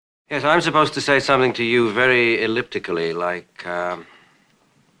Yes, I'm supposed to say something to you very elliptically, like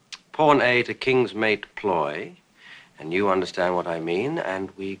pawn A to king's mate ploy, and you understand what I mean,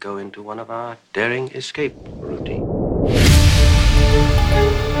 and we go into one of our daring escape routines.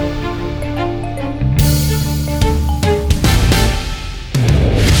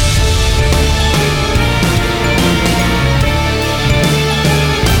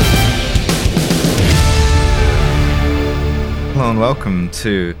 Hello and welcome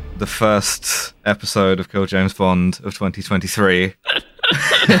to the first episode of Kill James Bond of 2023.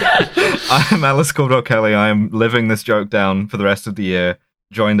 I'm Alice Caldwell-Kelly. I am living this joke down for the rest of the year,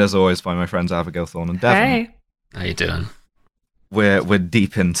 joined as always by my friends Abigail Thorne and Devon. Hey. How you doing? We're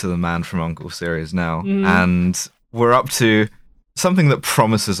deep into the Man from U.N.C.L.E. series now, and we're up to something that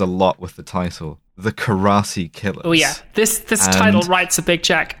promises a lot with the title, The Karate Killers. Oh yeah, this title writes a big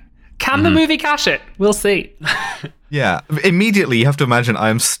check. Can the movie cash it? We'll see. Yeah, immediately you have to imagine I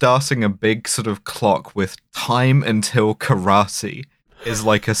am starting a big sort of clock with time until karate is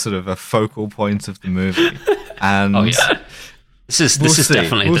like a sort of a focal point of the movie. And oh yeah, this is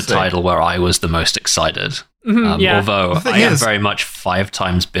definitely the title where I was the most excited. Yeah. Although I am very much 5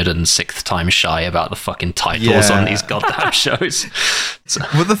 times bidden, 6th time shy about the fucking titles on these goddamn shows. So.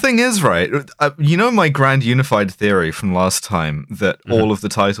 Well, the thing is, right, you know my grand unified theory from last time that all of the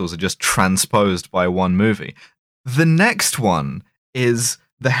titles are just transposed by one movie. The next one is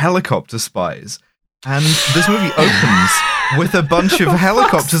The Helicopter Spies. And this movie opens with a bunch of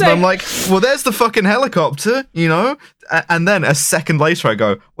helicopters, and I'm like, well, there's the fucking helicopter, you know? And then a second later, I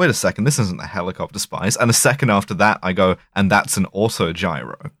go, wait a second, this isn't the Helicopter Spies. And a second after that, I go, and that's an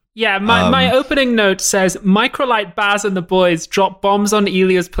autogyro. Yeah, my opening note says, Microlight Baz and the boys drop bombs on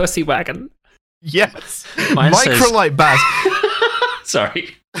Elia's pussy wagon. Yes. Mine Microlight Baz.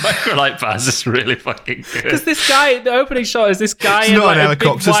 Sorry. Microlight Baz is really fucking good. Because this guy, the opening shot is this guy it's in not like an a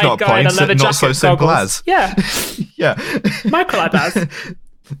helicopter, big white guy in a leather not jacket, so simple goggles. as. Yeah. Yeah. Microlight Baz.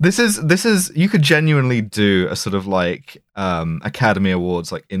 This is you could genuinely do a sort of like Academy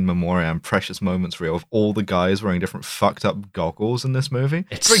Awards like in memoriam precious moments reel of all the guys wearing different fucked up goggles in this movie.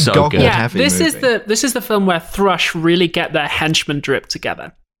 It's very so goggle good. Yeah, heavy this movie. is the film where Thrush really get their henchmen drip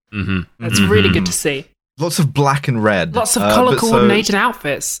together. Mm-hmm. It's really good to see. Lots of black and red. Lots of color coordinated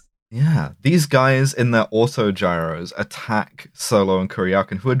outfits. Yeah, these guys in their autogyros attack Solo and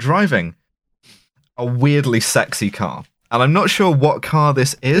Kuryakin, who are driving a weirdly sexy car. And I'm not sure what car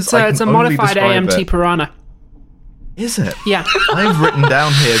this is. It's a modified AMT Piranha. Is it? Yeah. I've written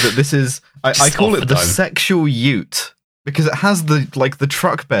down here that this is... I call it the time. sexual ute, because it has the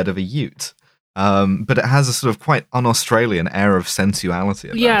truck bed of a ute. But it has a sort of quite un-Australian air of sensuality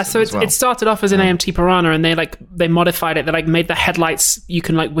about Yeah, it so as well. it started off as an AMT Piranha, and they modified it. They like made the headlights, you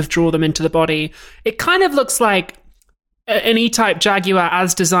can like withdraw them into the body. It kind of looks like an E-Type Jaguar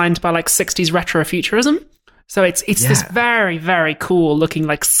as designed by like 60s retrofuturism. So it's this very, very cool looking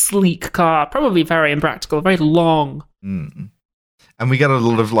like sleek car, probably very impractical, very long. Mm. And we get a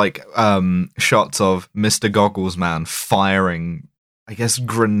lot of like shots of Mr. Goggles Man firing, I guess,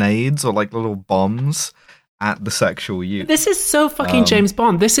 grenades or like little bombs at the sexual youth. This is so fucking James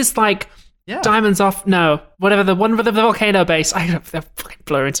Bond. This is like Diamonds Off. No, whatever the one with the volcano base. I don't they're fucking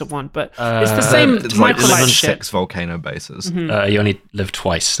blur into one, but it's the same It's like Microlight shit. 6 volcano bases. You only live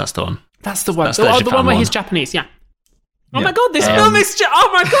twice. That's the one. That's the one. That's The the one Japan where he's one. Japanese. Yeah. Oh Yeah. my god, this film is. Oh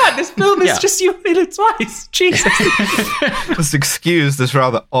my god, this film is just you made it twice. Jesus. Just excuse this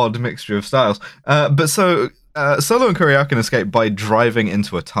rather odd mixture of styles. But so Solo and Kuryakin escape by driving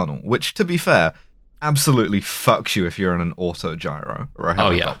into a tunnel, which, to be fair, absolutely fucks you if you're in an autogyro or a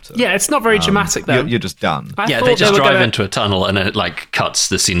helicopter. Yeah, it's not very dramatic though. You're just done. I Yeah, thought they just were drive gonna- into a tunnel and then it like cuts,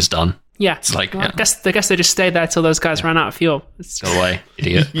 the scene's done. Yeah, It's like, well, yeah. I guess they just stayed there till those guys ran out of fuel. It's Go away,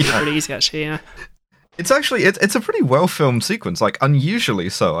 idiot. pretty easy actually. Yeah. It's actually it's a pretty well filmed sequence, like unusually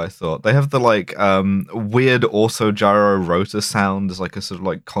so. I thought they have the like weird autogyro rotor sound as like a sort of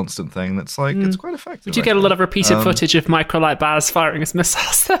like constant thing. That's like it's quite effective. Did you get a lot of repeated footage of Microlight Baz firing his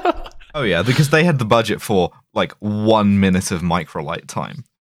missiles though? Oh yeah, because they had the budget for like 1 minute of microlight time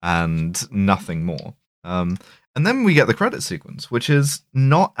and nothing more. And then we get the credit sequence, which is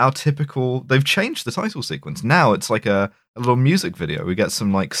not our typical... They've changed the title sequence. Now it's like a little music video. We get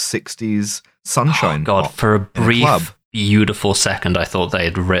some like 60s sunshine. Oh God, pop for a in club. brief, beautiful second, I thought they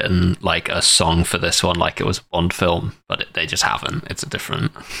had written like a song for this one, like it was a Bond film, but they just haven't. It's a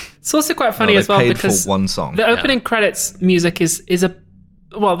different... It's also quite funny No, as they well paid because for one song. the opening credits music is a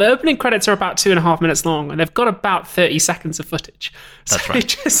well, the opening credits are about 2.5 minutes long, and they've got about 30 seconds of footage. So That's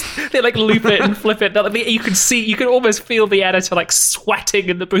right. They like loop it and flip it. You can almost feel the editor like sweating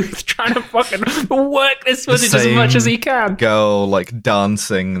in the booth, trying to fucking work this footage as much as he can. Girl like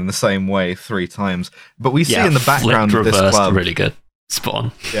dancing in the same way 3 times, but we see in the background of this reversed, club, really good. Spot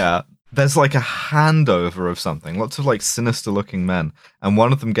on. yeah, there's like a handover of something. Lots of like sinister-looking men, and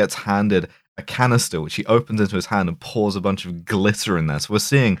one of them gets handed a canister, which he opens into his hand and pours a bunch of glitter in there. So we're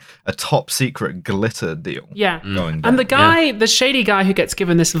seeing a top secret glitter deal. Yeah. Going down. And the guy, the shady guy who gets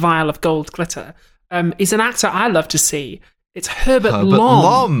given this vial of gold glitter, is an actor I love to see. It's Herbert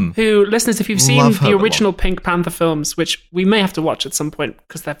Lom, who, listeners, if you've seen the original Pink Panther films, which we may have to watch at some point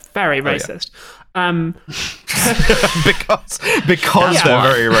because they're very racist. because they're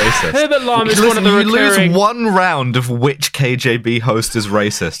very racist. Herbert Lom is one of the You recurring... lose one round of which KJB host is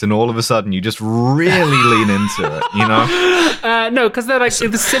racist, and all of a sudden you just really lean into it, you know? No, because they're like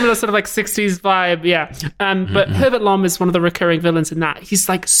the similar sort of like 60s vibe, yeah. But Herbert Lom is one of the recurring villains in that. He's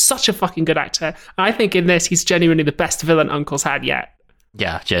like such a fucking good actor. I think in this, he's genuinely the best villain Uncle's had yet.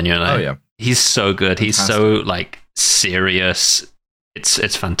 Yeah, genuinely. Oh, yeah. He's so good. He's so like serious.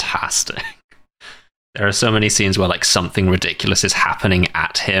 It's fantastic. There are so many scenes where like something ridiculous is happening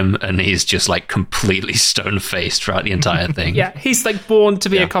at him, and he's just like completely stone-faced throughout the entire thing. Yeah, he's like born to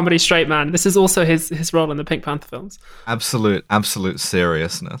be a comedy straight man. This is also his role in the Pink Panther films. Absolute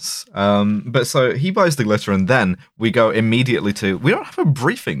seriousness. But so he buys the glitter, and then we go immediately to... We don't have a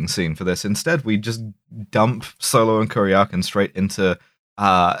briefing scene for this. Instead, we just dump Solo and Kuryakin straight into...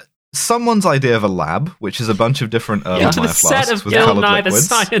 someone's idea of a lab, which is a bunch of different into the flasks set of with Bill coloured Nye the liquids.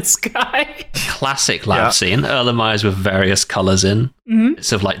 Science Guy. Classic lab scene. Erlenmeyer's with various colours in.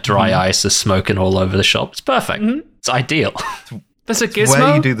 It's of like dry ice is smoking all over the shop. It's perfect. It's ideal. There's a gizmo.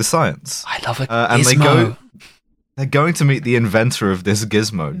 Where you do the science. I love it. And they're going to meet the inventor of this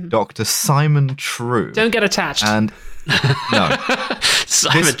gizmo, Dr. Simon True. Don't get attached. And no,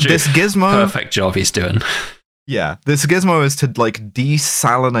 Simon True. this gizmo, perfect job he's doing. yeah, this gizmo is to like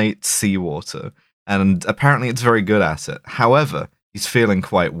desalinate seawater, and apparently it's very good at it. However, he's feeling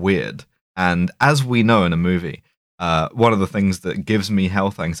quite weird, and as we know in a movie, one of the things that gives me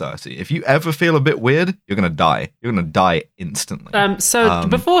health anxiety, if you ever feel a bit weird, you're gonna die. You're gonna die instantly. So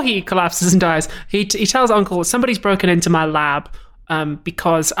before he collapses and dies, he tells Uncle, somebody's broken into my lab.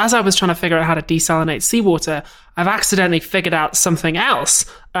 Because as I was trying to figure out how to desalinate seawater, I've accidentally figured out something else,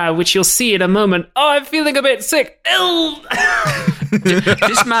 which you'll see in a moment. Oh, I'm feeling a bit sick.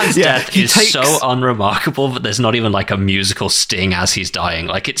 This man's death is so unremarkable that there's not even like a musical sting as he's dying.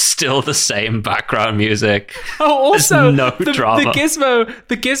 Like it's still the same background music. Oh, also, no drama.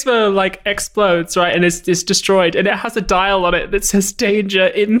 The gizmo like explodes, right, and is destroyed, and it has a dial on it that says "danger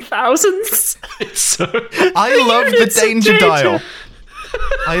in thousands." It's so... I love the danger dial.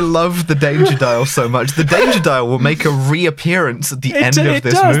 I love the danger dial so much. The danger dial will make a reappearance at the end of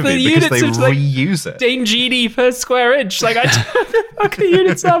this movie because they reuse it. Dangini per square inch. Like I don't know the fucking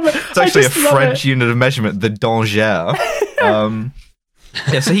units of it. It's actually a French unit of measurement, the danger. Yeah,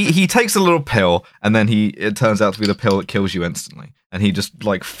 so he takes a little pill, and then it turns out to be the pill that kills you instantly, and he just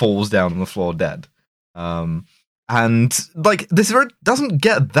like falls down on the floor dead. And like this doesn't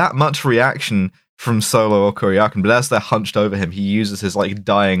get that much reaction from Solo or Kuryakin, but as they're hunched over him, he uses his like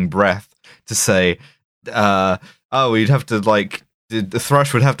dying breath to say, you'd have to like the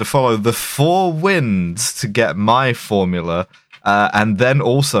thrush would have to follow the 4 winds to get my formula, and then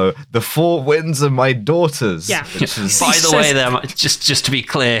also the 4 winds are my daughters. Yeah. By the way, just to be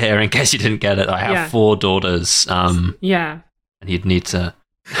clear here, in case you didn't get it, I have 4 daughters. And you'd need to.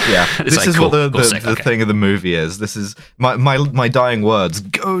 Yeah, this like, is cool, what the thing of the movie is. This is my dying words.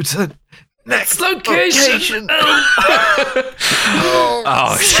 Go to next location.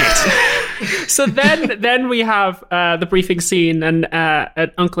 Oh shit! So then we have the briefing scene, and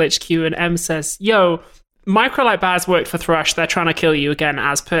at Uncle HQ, and M says, "Yo, Microlight Bars worked for Thrush. They're trying to kill you again,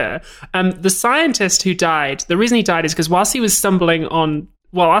 as per." The scientist who died, the reason he died is because whilst he was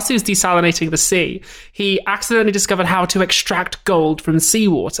desalinating the sea, he accidentally discovered how to extract gold from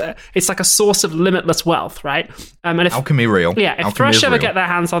seawater. It's like a source of limitless wealth, right? And if alchemy real. Yeah, if Thrush ever get their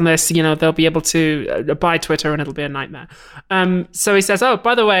hands on this, they'll be able to buy Twitter, and it'll be a nightmare. So he says, "Oh,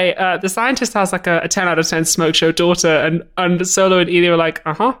 by the way, the scientist has like a 10 out of 10 smoke show daughter," and Solo and Elio are like,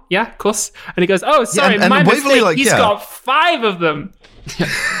 yeah, of course. And he goes, "Oh, sorry, my mistake. He's got 5 of them." You're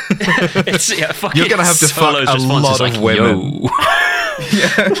gonna have to fuck a lot of women.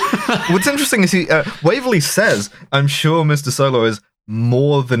 Yeah. What's interesting is Waverly says, "I'm sure Mr. Solo is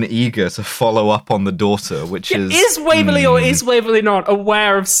more than eager to follow up on the daughter, which is Waverly or is Waverly not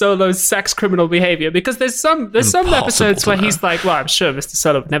aware of Solo's sex criminal behavior? Because there's some episodes where he's like, well, I'm sure Mr.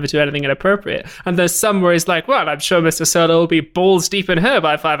 Solo would never do anything inappropriate, and there's some where he's like, well, I'm sure Mr. Solo will be balls deep in her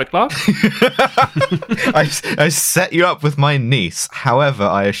by 5 o'clock. I set you up with my niece. However,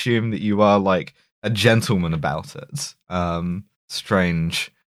 I assume that you are like a gentleman about it.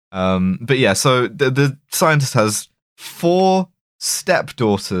 Strange. But yeah, so the scientist has 4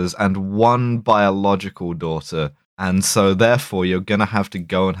 stepdaughters and 1 biological daughter, and so therefore you're gonna have to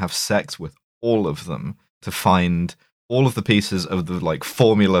go and have sex with all of them to find all of the pieces of the like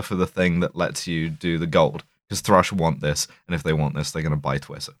formula for the thing that lets you do the gold, because Thrush want this, and if they want this, they're gonna buy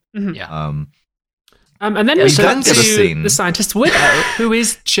Twitter. Yeah. And then we get to the scientist's widow, who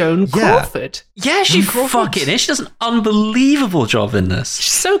is Joan Crawford. Yeah, she fucking is. She does an unbelievable job in this.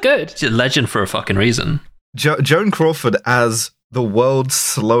 She's so good. She's a legend for a fucking reason. Joan Crawford as the world's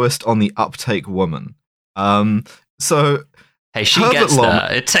slowest on the uptake woman. So hey, she gets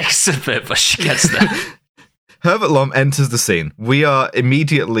there. It takes a bit, but she gets there. Herbert Lom enters the scene. We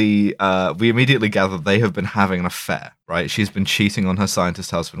immediately gather they have been having an affair, right? She's been cheating on her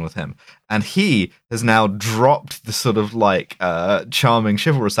scientist husband with him, and he has now dropped the sort of like charming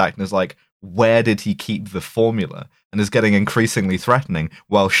chivalrous act and is like, where did he keep the formula? And is getting increasingly threatening,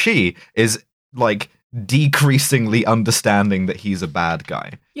 while she is like decreasingly understanding that he's a bad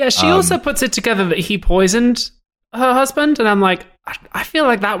guy. Yeah, she also puts it together that he poisoned her husband, and I'm like, I feel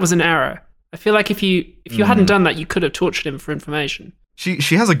like that was an error. I feel like if you hadn't done that, you could have tortured him for information.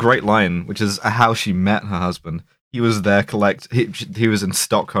 She has a great line, which is how she met her husband. He was there he was in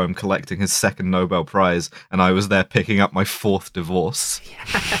Stockholm collecting his 2nd Nobel Prize, and I was there picking up my 4th divorce,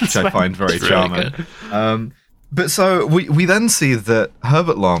 which I find very charming. Really but so we then see that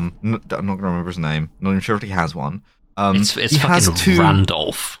Herbert Lom, I'm not going to remember his name, not even sure if he has one. It's fucking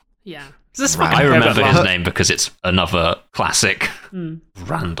Randolph. Yeah. I remember his name because it's another classic.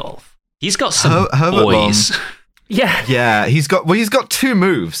 Randolph. He's got some boys. Yeah, he's got 2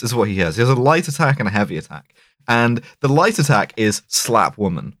 moves, is what he has. He has a light attack and a heavy attack. And the light attack is slap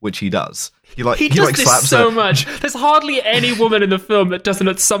woman, which he does. He does this slaps so her. much. There's hardly any woman in the film that doesn't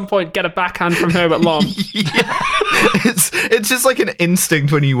at some point get a backhand from Herbert Lom. It's just like an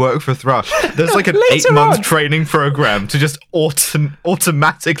instinct when you work for Thrush. There's like an 8-month training program to just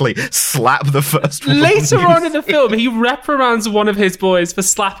automatically slap the first woman. Later on in the film, he reprimands one of his boys for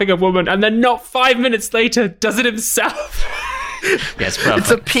slapping a woman, and then not 5 minutes later does it himself. Yes, it's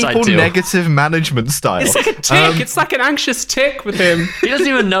a people negative management style. It's like a tick. It's like an anxious tick with him. He doesn't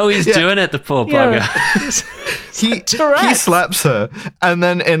even know he's doing it, the poor bugger. He slaps her, and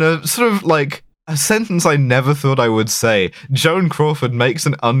then in a sort of like a sentence I never thought I would say, Joan Crawford makes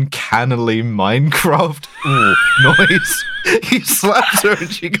an uncannily Minecraft noise. He slaps her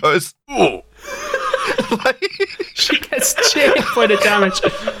and she goes, ooh. She gets chain point of damage.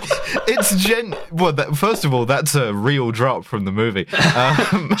 It's first of all, that's a real drop from the movie.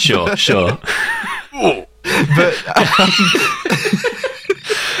 Sure. But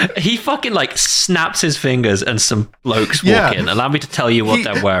he fucking like snaps his fingers and some blokes walk in. Allow me to tell you what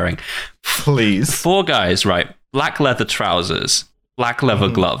they're wearing. Please. 4 guys, right? Black leather trousers, black leather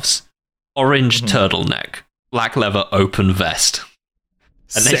gloves, orange turtleneck, black leather open vest.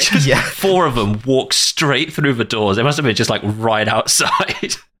 And they just, 4 of them walk straight through the doors. They must have been just like right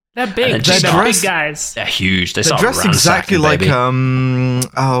outside. They're big. They're big guys. They're huge. They're dressed exactly like Mishka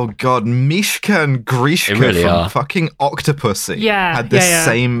and Grishka from fucking Octopussy. Had this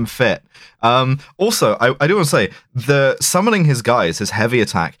same fit. Also, I do want to say, the summoning his guys, his heavy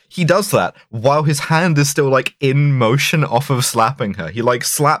attack, he does that while his hand is still like in motion off of slapping her. He like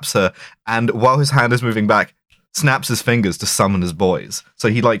slaps her, and while his hand is moving back, snaps his fingers to summon his boys. So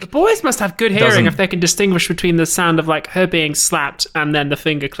he like... The boys must have good hearing if they can distinguish between the sound of like her being slapped and then the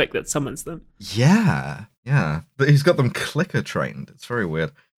finger click that summons them. Yeah. But he's got them clicker trained. It's very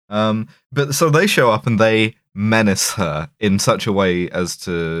weird. But so they show up and they menace her in such a way as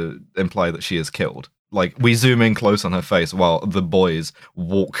to imply that she is killed. Like, we zoom in close on her face while the boys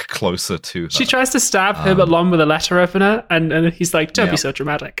walk closer to her. She tries to stab Herbert Lom with a letter opener, and he's like, don't be so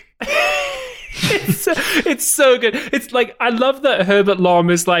dramatic. It's so good. It's like, I love that Herbert Lom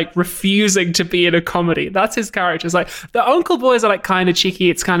is like refusing to be in a comedy. That's his character. It's like the uncle boys are like kind of cheeky,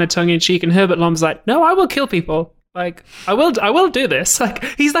 it's kind of tongue-in-cheek, and Herbert Lom's like, no, I will kill people. Like, I will do this. Like,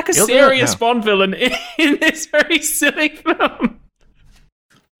 he's like a serious Bond villain in this very silly film.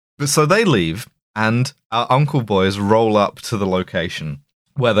 But so they leave, and our uncle boys roll up to the location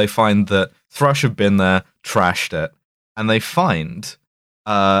where they find that Thrush have been there, trashed it, and they find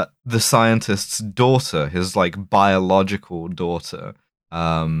the scientist's daughter, his like biological daughter.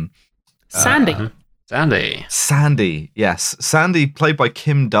 Sandy. Sandy, yes. Sandy, played by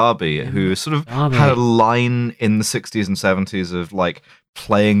Kim Darby, who sort of had a line in the 60s and 70s of like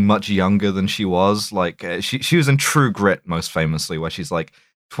playing much younger than she was. Like she was in True Grit most famously, where she's like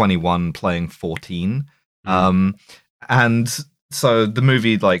 21 playing 14. And so the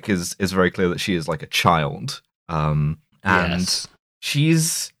movie like is very clear that she is like a child. And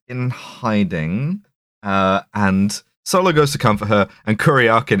she's in hiding, and Solo goes to comfort her, and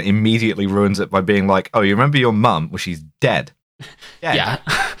Kuryakin immediately ruins it by being like, "Oh, you remember your mum? Well, she's dead." Yeah.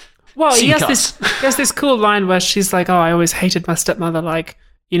 Well, he has this cool line where she's like, "Oh, I always hated my stepmother. Like,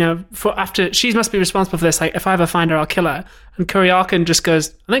 you know, after she must be responsible for this. Like, if I ever find her, I'll kill her." And Kuryakin just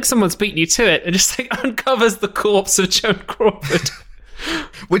goes, "I think someone's beaten you to it," and just like uncovers the corpse of Joan Crawford,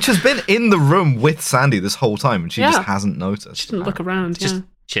 which has been in the room with Sandy this whole time, and she just hasn't noticed. She didn't look around.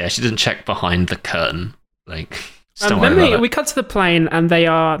 She didn't check behind the curtain. Like. Then we cut to the plane, and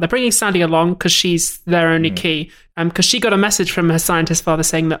they're bringing Sandy along because she's their only key. Because she got a message from her scientist father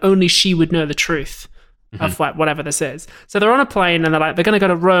saying that only she would know the truth of whatever this is. So they're on a plane, and they're going to go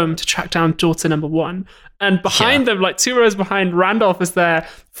to Rome to track down daughter number 1. And behind them, like 2 rows behind, Randolph is there,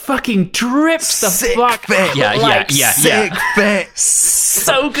 fucking dripped the fuck. Sick fit.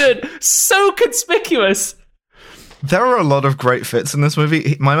 So good, so conspicuous. There are a lot of great fits in this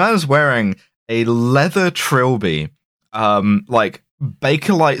movie. My man is wearing a leather trilby, like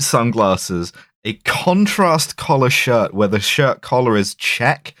Bakelite sunglasses, a contrast collar shirt where the shirt collar is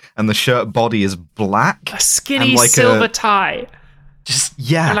check and the shirt body is black. A skinny like silver tie.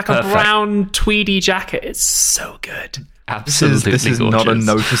 And like perfect. A brown tweedy jacket. It's so good. Absolutely This is gorgeous. not a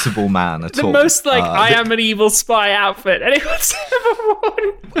noticeable man at all. The most like I am an evil spy outfit anyone's ever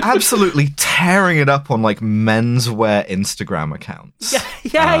worn. Absolutely tearing it up on like menswear Instagram accounts.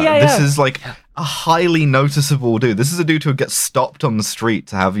 Yeah. This is like a highly noticeable dude. This is a dude who gets stopped on the street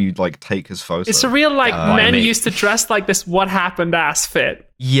to have you like take his photo. It's a real like men used to dress like this what happened ass fit.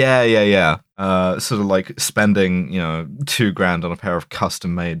 Yeah. Sort of like spending, $2,000 on a pair of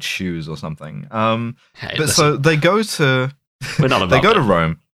custom made shoes or something. So they go to to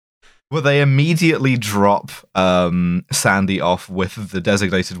Rome, where they immediately drop Sandy off with the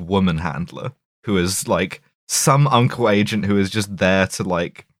designated woman handler, who is like some uncle agent who is just there to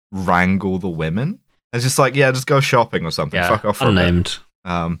like wrangle the women. It's just like, just go shopping or something. Fuck off. Unnamed.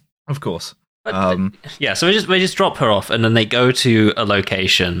 Of course. So we just drop her off, and then they go to a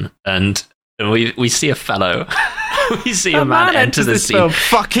location, and we see a fellow. We see a man enter the scene.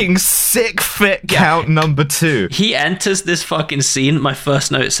 Fucking sick fit count number 2. He enters this fucking scene. My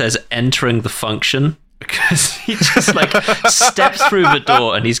first note says entering the function, because he just like steps through the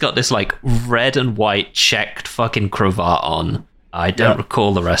door, and he's got this like red and white checked fucking cravat on. I don't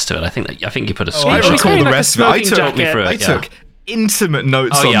recall the rest of it. I think you put a screenshot. I recall the rest of it. I took intimate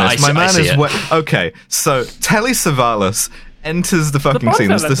notes on this. My man is okay. So Telly Savalas enters the fucking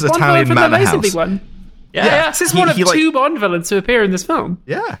scene. It's this Italian manor house. This is one of 2 Bond villains to appear in this film.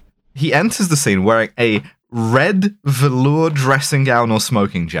 Yeah, he enters the scene wearing a red velour dressing gown or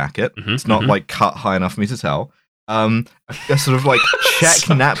smoking jacket. It's not like cut high enough for me to tell. A sort of like check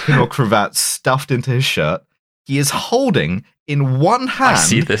napkin or cravat stuffed into his shirt. He is holding in one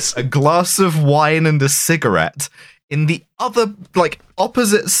hand a glass of wine and a cigarette. In the other, like,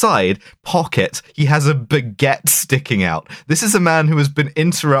 opposite side pocket, he has a baguette sticking out. This is a man who has been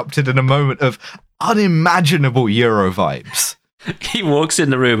interrupted in a moment of unimaginable Euro vibes. He walks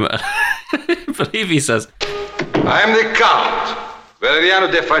in the room, I believe he says, "I am the Count,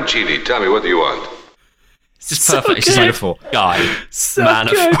 Valeriano de Francini. Tell me, what do you want?" It's just perfect. It's just beautiful. Like, guy, man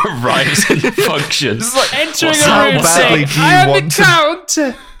arrives in the function. Just like entering a room saying, "I am the Count."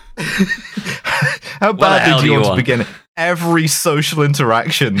 How bad did you want to begin every social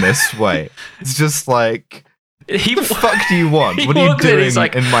interaction this way? It's just like, what the fuck do you want? What are you doing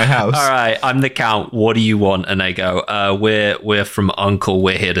in my house? All right, I'm the Count. What do you want? And they go, we're from Uncle.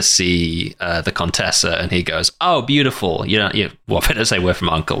 We're here to see the Contessa. And he goes, "Oh, beautiful." They don't say we're from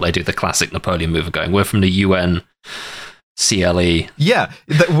Uncle. They do the classic Napoleon move of going, "We're from the UN CLE." Yeah,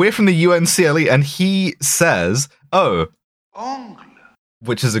 we're from the UN CLE. And he says, "Oh, Oncle,"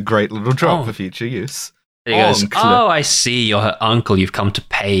 which is a great little drop for future use. He goes, "Oh, I see. You're her uncle. You've come to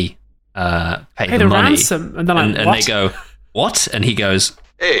pay the money." Ransom. And they're like, and they go, "What?" And he goes,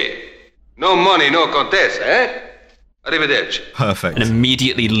 "Hey, no money, no contessa, eh? Arrivederci." Perfect. And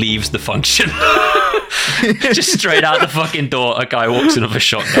immediately leaves the function. Just straight out the fucking door, a guy walks in with a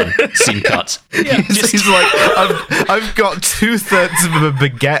shotgun. Scene cuts. He's like, I've got 2/3 of a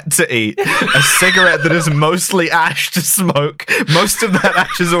baguette to eat, a cigarette that is mostly ash to smoke. Most of that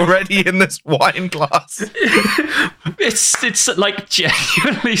ash is already in this wine glass. It's like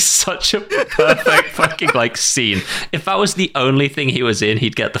genuinely such a perfect fucking like scene. If that was the only thing he was in,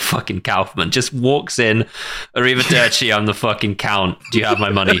 he'd get the fucking Kaufman. Just walks in, arrivederci, I'm the fucking Count. Do you have my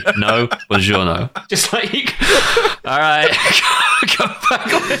money? No? Buongiorno. Just like, all right, go back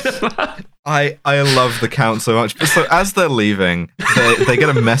with I love the Count so much. So as they're leaving, they get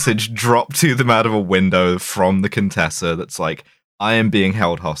a message dropped to them out of a window from the Contessa that's like, I am being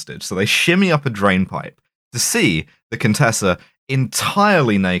held hostage. So they shimmy up a drain pipe to see the Contessa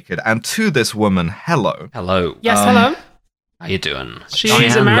entirely naked, and to this woman, hello. Hello. Yes, hello. How you doing? She's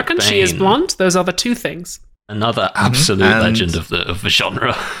Diane American, McBain. she is blonde. Those are the two things. Another absolute And- legend of the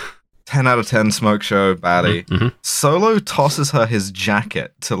genre. 10 out of 10 smoke show baddie. Mm-hmm. Solo tosses her his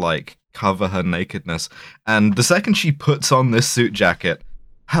jacket to like cover her nakedness, and the second she puts on this suit jacket,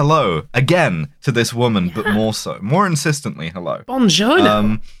 hello again to this woman, but more insistently, hello.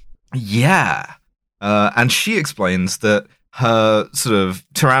 Buongiorno. Yeah. And she explains that her sort of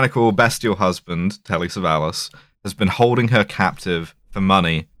tyrannical, bestial husband, Telly Savalas, has been holding her captive for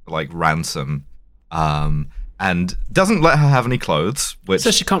money, like ransom, and doesn't let her have any clothes, which...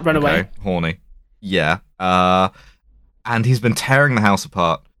 So she can't run away. Horny. Yeah. And he's been tearing the house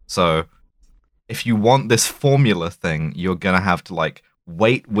apart, so if you want this formula thing, you're gonna have to, like,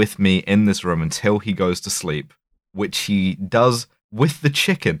 wait with me in this room until he goes to sleep, which he does with the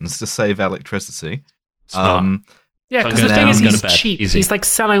chickens to save electricity. Smart. Yeah, because I'm the gonna- thing is, I'm gonna he's bet. cheap. Easy. He's like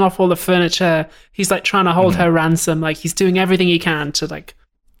selling off all the furniture. He's like trying to hold her ransom. Like he's doing everything he can to like.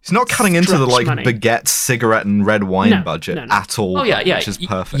 He's not cutting into the, like, Stretch money. baguette, cigarette, and red wine No, budget no. at all, Oh yeah. which is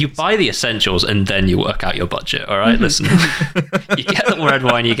perfect. You buy the essentials and then you work out your budget. All right, listen. You get the red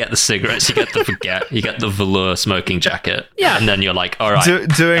wine, you get the cigarettes, you get the baguette, you get the velour smoking jacket. Yeah. and then you're like, all right,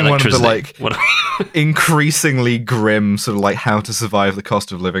 Doing one of the, electricity. like, What- increasingly grim sort of like how to survive the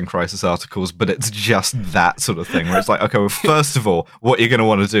cost of living crisis articles, but it's just that sort of thing where it's like, okay, well, first of all, what you're going to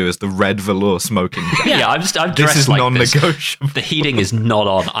want to do is the red velour smoking jacket. yeah, I'm This dressed is like non-negotiable. this. The heating is not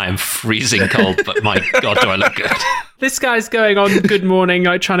on. I am freezing cold, but my god, do I look good? This guy's going on Good Morning,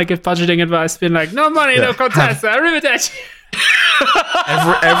 like trying to give budgeting advice, being like, "No money, no contest, arrivederci."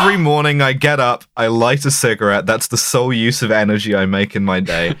 Every morning I get up, I light a cigarette. That's the sole use of energy I make in my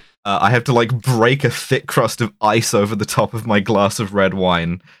day. I have to like break a thick crust of ice over the top of my glass of red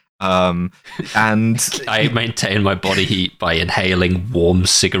wine. And I maintain my body heat by inhaling warm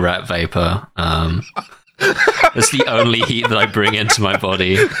cigarette vapor. It's the only heat that I bring into my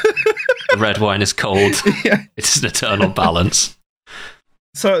body. The red wine is cold. It's an eternal balance.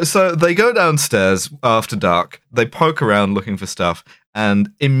 So they go downstairs after dark. They poke around looking for stuff,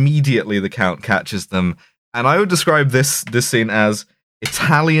 and immediately the Count catches them. And I would describe this scene as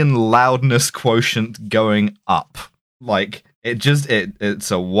Italian loudness quotient going up. Like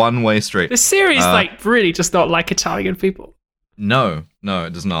it's a one-way street. This series like really does not like Italian people. No,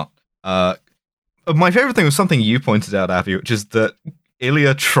 it does not. My favorite thing was something you pointed out, Avi, which is that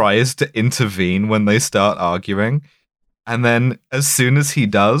Ilya tries to intervene when they start arguing, and then as soon as he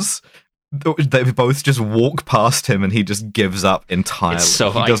does, they both just walk past him, and he just gives up entirely. It's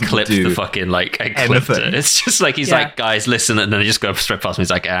so He I doesn't clipped do the fucking I clipped anything. it. It's just like he's Yeah. like, guys, listen, and then he just goes straight past me. He's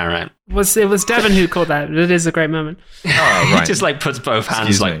like, all right. It was Devon who called that. It is a great moment. Oh, right. He just like puts both hands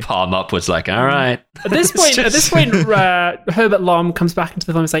Excuse like me. palm upwards, like, all right. At this It's point, just- Herbert Lom comes back into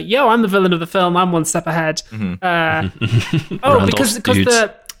the film. He's like, "Yo, I'm the villain of the film. I'm one step ahead." Because dudes.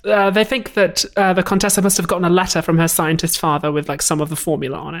 they think that the Contessa must have gotten a letter from her scientist father with like some of the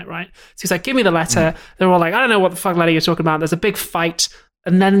formula on it, right? So he's like, "Give me the letter." They're all like, "I don't know what the fuck letter you're talking about." There's a big fight,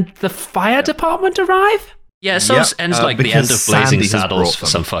 and then the fire department arrive. Yeah, so Yep, it ends like the because end of Blazing Sandy has Saddles brought for them.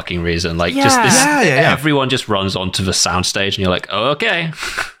 some fucking reason. Like, Yeah. just this, Yeah. everyone just runs onto the soundstage, and you're like, oh, okay,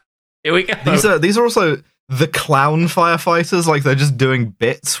 here we go. These are also the clown firefighters. Like they're just doing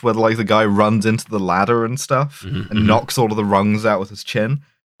bits where like the guy runs into the ladder and stuff and knocks all of the rungs out with his chin.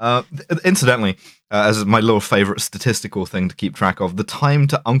 Incidentally, as my little favorite statistical thing to keep track of, the time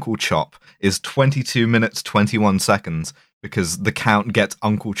to Uncle Chop is 22 minutes 21 seconds because the Count gets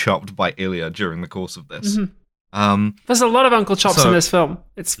Uncle Chopped by Ilya during the course of this. There's a lot of Uncle Chops So- in this film.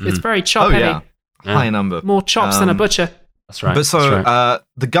 It's very chop Oh heavy. yeah, high number. More chops than a butcher. That's right. But so that's right.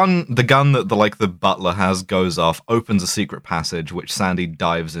 the gun that the butler has goes off, opens a secret passage which Sandy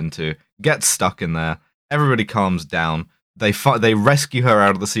dives into, gets stuck in there. Everybody calms down. They rescue her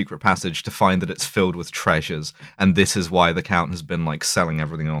out of the secret passage to find that it's filled with treasures, and this is why the Count has been like selling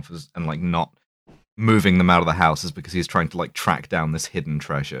everything off and like not moving them out of the house is because he's trying to like track down this hidden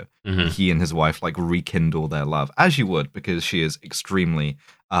treasure. Mhm. He and his wife like rekindle their love, as you would, because she is extremely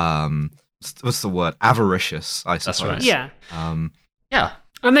what's the word, avaricious, I suppose. right. Yeah. Yeah.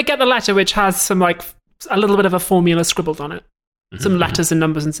 And they get the letter, which has some like a little bit of a formula scribbled on it. Some letters and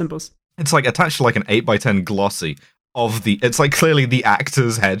numbers and symbols. It's like attached to like an 8x10 glossy of it's like clearly the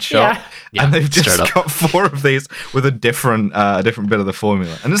actor's headshot, Yeah. Yeah, and they've just straight up. got 4 of these with a different bit of the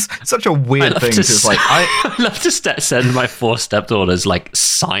formula, and it's such a weird thing. It's like I love to send my 4 stepdaughters like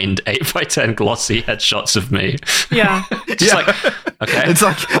signed 8x10 glossy headshots of me. Yeah. Just like, okay. It's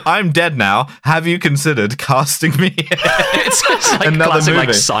like, I'm dead now. Have you considered casting me? It's like Another classic, like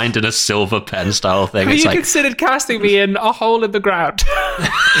movie. signed in a silver pen style thing. Have It's you like, considered casting me in A Hole in the Ground?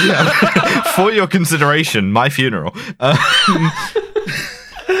 For your consideration, my funeral.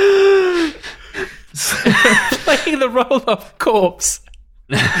 Playing the role of corpse.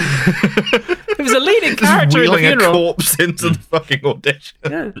 It was a leading character in the Wheeling a funeral. corpse into the fucking audition.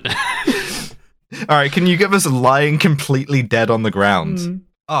 Yeah. All right, can you give us lying completely dead on the ground?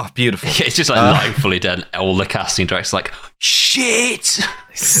 Oh, beautiful. it's just like lying fully dead. All the casting directors like, shit.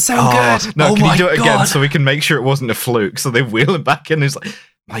 So Oh, good. no, Oh can my you do it again God. so we can make sure it wasn't a fluke? So they wheel him back in and he's like,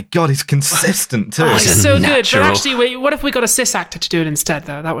 my God, he's consistent too. Oh, He's it's a so good. But natural. actually, wait, what if we got a cis actor to do it instead,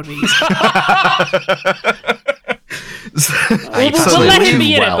 though? That would be easy. We'll Absolutely. let him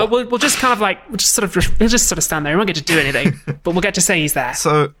be in Well. it, but we'll just kind of like we'll just sort of stand there. We won't get to do anything, but we'll get to say he's there.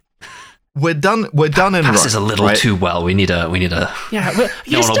 So we're done in Passes a Rome, little right? too well. We need a. Yeah, well,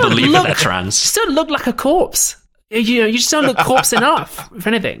 you No just one will don't believe that look. they're You trans. just don't look like a corpse. You just don't look corpse enough. If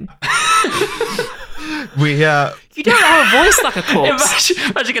anything, We you don't have a voice like a corpse.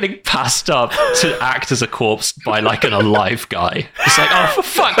 Imagine getting passed up to act as a corpse by like an alive guy. It's like, oh, for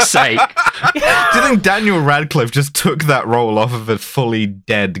fuck's sake. do you think Daniel Radcliffe just took that role off of a fully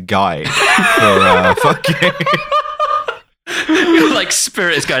dead guy for fucking? Like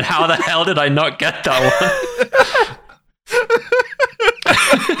spirit is going, how the hell did I not get that one?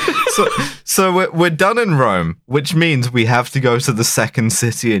 So we're done in Rome, which means we have to go to the second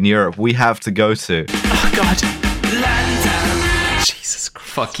city in Europe. We have to go to. Oh God, Jesus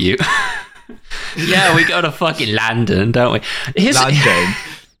Christ! Fuck you. Yeah, we go to fucking London, don't we? London.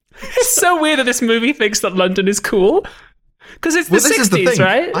 It's so weird that this movie thinks that London is cool because it's the Well, this is the 60s, thing.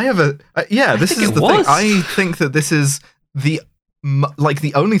 right? I have a this think is it the thing. was. I think that this is the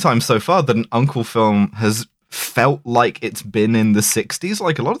only time so far that an uncle film has felt like it's been in the 60s.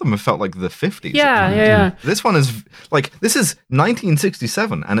 Like a lot of them have felt like the 50s. Yeah. This one is this is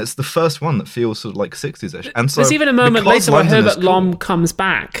 1967, and it's the first one that feels sort of like 60s-ish. And so There's even a moment because later where London is Herbert Lom cool- comes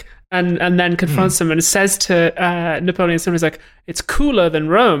back and then confronts him and says to Napoleon Solo, like, "It's cooler than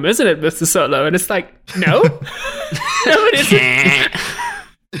Rome, isn't it, Mr. Solo?" And it's like, no, no, it isn't.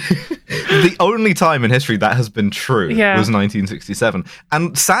 the only time in history that has been true Yeah. was 1967,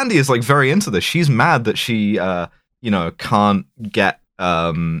 and Sandy is like very into this. She's mad that she can't get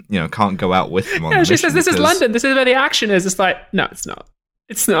can't go out with him on Yeah, the she mission says, "This is because London. This is where the action is." It's like, no, it's not.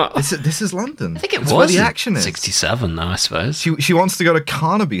 It's not. this is London. I think it It's was where the action is. 67, though, I suppose. She wants to go to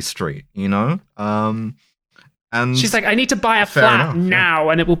Carnaby Street, and She's like, "I need to buy a Fair flat enough, yeah. now,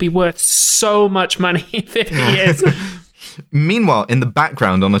 and it will be worth so much money in 50 years." Meanwhile, in the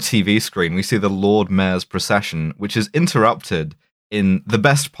background on a TV screen, we see the Lord Mayor's procession, which is interrupted in the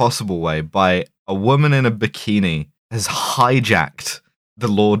best possible way by a woman in a bikini has hijacked the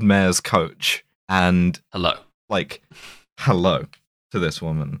Lord Mayor's coach and, Hello. like, hello to this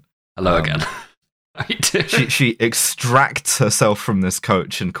woman. Hello again. How you doing? She extracts herself from this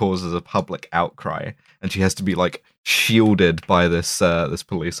coach and causes a public outcry, and she has to be, like, shielded by this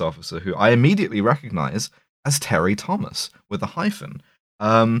police officer who I immediately recognize as Terry Thomas with a hyphen.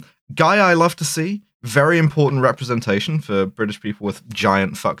 Guy I love to see. Very important representation for British people with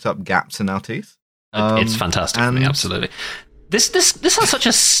giant fucked up gaps in our teeth. It's fantastic for me, and- absolutely. This has such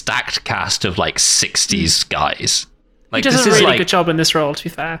a stacked cast of like 60s guys. He Like does this a is really like good job in this role, to be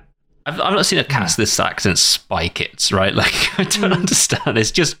fair. I've not seen a cast this stacked since Spy Kids, right? Like I don't understand.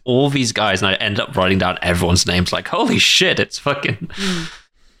 It's just all these guys, and I end up writing down everyone's names. Like holy shit, it's fucking.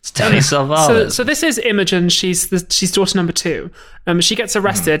 It's Telly Savalas. So this is Imogen. She's daughter number 2. She gets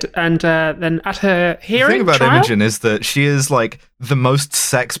arrested, and then at her The hearing thing about trial, Imogen is that she is like the most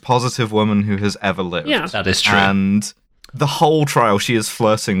sex positive woman who has ever lived. Yeah. That is true. And the whole trial, she is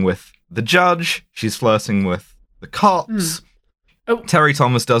flirting with the judge. She's flirting with the cops. Oh. Terry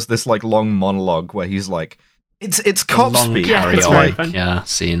Thomas does this like long monologue where he's like, "It's cop Long speak." Yeah, carry it's It's very like, fun. yeah,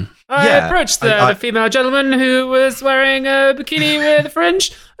 scene. I Yeah, approached I- the female gentleman who was wearing a bikini with a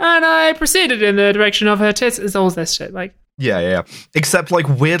fringe, and I proceeded in the direction of her tits. It's all this shit. Like, Yeah. Except like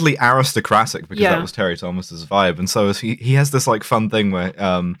weirdly aristocratic because Yeah. that was Terry Thomas's vibe, and so is he has this like fun thing where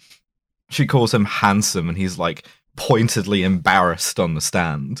she calls him handsome, and he's like pointedly embarrassed on the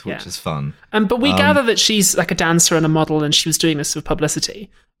stand, which Yeah. is fun. But we gather that she's like a dancer and a model, and she was doing this for publicity,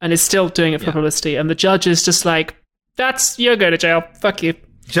 and is still doing it for publicity. And the judge is just like, you're going to jail. Fuck you.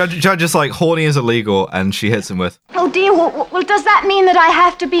 Judge is like, horny is illegal, and she hits him with, Oh dear, well, does that mean that I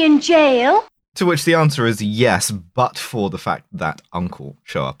have to be in jail? to which the answer is yes, but for the fact that Uncle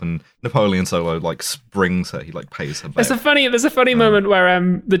show up, and Napoleon Solo like springs her, he like pays her bail. There's a funny moment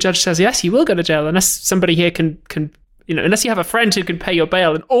where the judge says, yes, you will go to jail unless somebody here can unless you have a friend who can pay your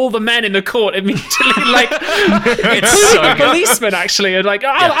bail, and all the men in the court immediately like, it's so a policeman actually, and like,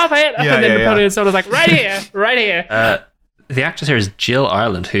 I'll pay it. Yeah, and then yeah, Napoleon Solo's like, right here. The actress here is Jill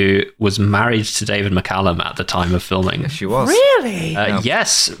Ireland, who was married to David McCallum at the time of filming. She was. Really?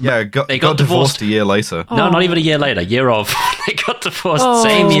 Yes. Yeah, They got divorced a year later. No, not even a year later. Year of. They got divorced Oh.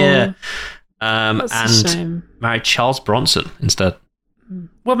 same year. That's a shame. Married Charles Bronson instead.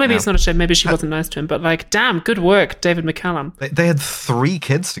 Well, maybe it's not a shame. Maybe she wasn't nice to him. But like, damn, good work, David McCallum. They had 3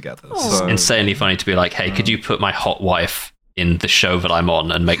 kids together. So. Insanely funny to be like, hey, could you put my hot wife in the show that I'm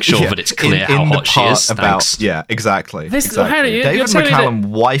on and make sure that it's clear how in the hot she part is? about, Thanks. Yeah, exactly. Hang on, you're David telling me McCallum,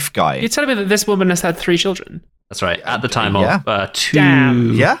 wife guy. You're telling me that this woman has had 3 children? That's right. At the time Yeah. of 2,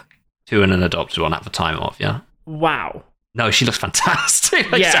 Damn. Yeah? 2 and an adopted one at the time of, yeah. Wow. No, she looks fantastic.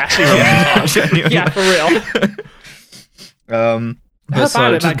 Like, Yeah. it's actually really hard. Genuinely. Yeah, for real. But hope I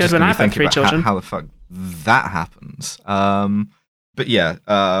look that good just when gonna I've had think 3 about children. How the fuck that happens. But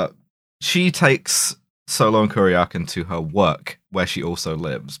yeah, she takes Solo and Kuryakin to her work, where she also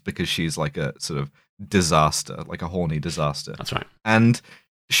lives, because she's like a sort of disaster, like a horny disaster. That's right. And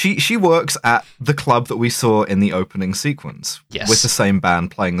she works at the club that we saw in the opening sequence, Yes. with the same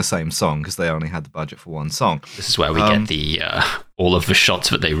band playing the same song, because they only had the budget for one song. This is where we get the all of the shots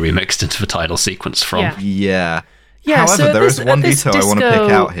that they remixed into the title sequence from. Yeah. Yeah. Yeah, However, so there is at one this detail I want to disco,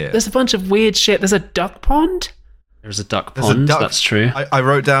 pick out here. There's a bunch of weird shit. There's a duck pond. There's a duck There's a pond, duck- that's true. I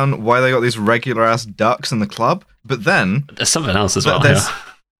wrote down why they got these regular ass ducks in the club, but then There's something else as well. there's yeah.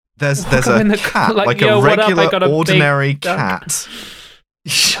 there's Welcome in a the- cat, like, like yo, a what up? I regular got a big ordinary duck. cat,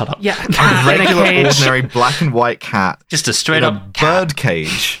 Shut up. Yeah, a a cat in a regular cage. ordinary black and white cat Just a straight in up a bird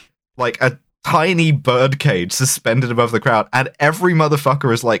cage, like a tiny bird cage suspended above the crowd, and every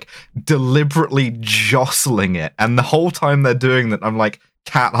motherfucker is like deliberately jostling it, and the whole time they're doing that, I'm like,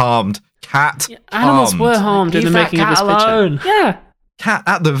 cat harmed, cat Animals harmed. were harmed in the Leave that making of this cat picture. alone. Yeah. Cat,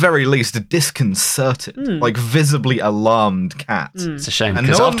 at the very least, disconcerted, like visibly alarmed cat. It's a shame And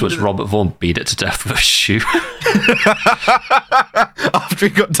because no one- afterwards Robert Vaughn beat it to death with a shoe. After he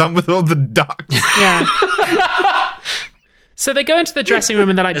got done with all the ducks. Yeah. So they go into the dressing room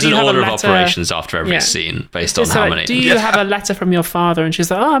and they're like, There's do you an have order a of letter? operations after every Yeah. scene based on So how like, many. do you have a letter from your father? And she's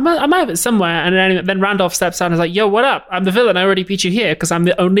like, oh, I might have it somewhere. And then Randolph steps out and is like, yo, what up? I'm the villain. I already beat you here because I'm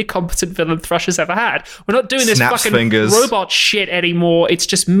the only competent villain Thrush ever had. We're not doing this Snaps fucking fingers. robot shit anymore. It's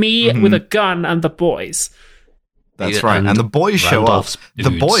just me with a gun and the boys. That's Yeah, right. and And the boys show up. Randolph's The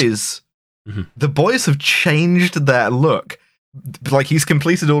dudes. boys the boys have changed their look. Like he's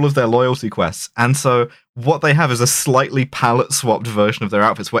completed all of their loyalty quests. And so what they have is a slightly palette swapped version of their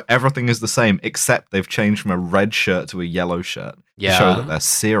outfits where everything is the same except they've changed from a red shirt to a yellow shirt to Yeah. show that they're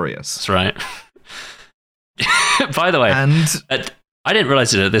serious. That's right. By the way, And I didn't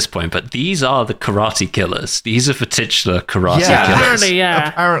realize it at this point, but these are the karate killers. These are the titular karate yeah, killers. apparently, yeah.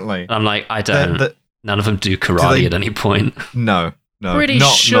 Apparently. And I'm like, I They're- don't. they're- None of them do karate they- at any point. no. Pretty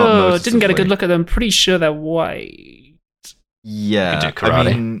not sure. Didn't get a noticeably. good look at them. Pretty sure they're white. Yeah. You do I karate.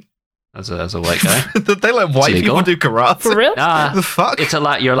 mean, As a white guy. they let white illegal. people do karate. For real? The fuck?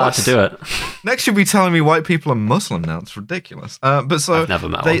 You're allowed to do it. Next, you'll be telling me white people are Muslim now. It's ridiculous. But so I've never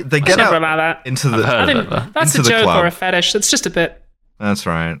met they one. they get Never out allow that. into I've the. heard I of think it, though. that's Into a the joke club. or a fetish. That's just a bit. That's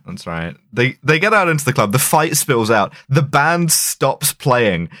right. That's right. They get out into the club. The fight spills out. The band stops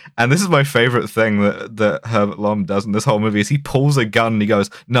playing, and this is my favorite thing that Herbert Lom does in this whole movie is he pulls a gun and he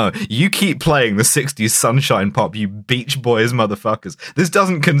goes, "No, you keep playing the '60s Sunshine Pop, you Beach Boys motherfuckers. This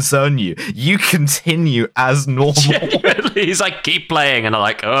doesn't concern you. You continue as normal." Genuinely, he's like, keep playing, and I'm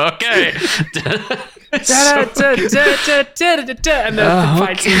like, okay. It's so And the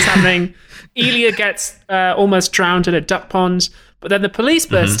fight scene's happening. Elia gets almost drowned in a duck pond, but then the police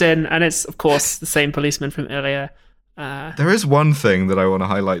burst in, and it's, of course, the same policeman from earlier. There is one thing that I want to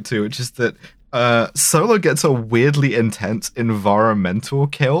highlight too, which is that Solo gets a weirdly intense environmental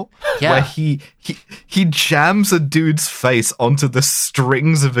kill Yeah. where he jams a dude's face onto the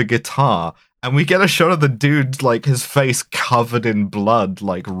strings of a guitar, and we get a shot of the dude like his face covered in blood,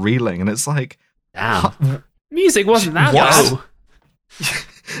 like reeling, and it's like, Damn. Music wasn't that What? bad.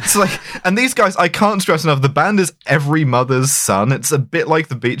 It's like, and these guys, I can't stress enough, the band is every mother's son. It's a bit like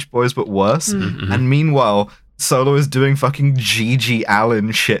the Beach Boys, but worse. And meanwhile, Solo is doing fucking Gigi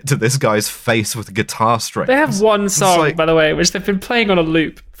Allen shit to this guy's face with guitar strings. They have one song, like- by the way, which they've been playing on a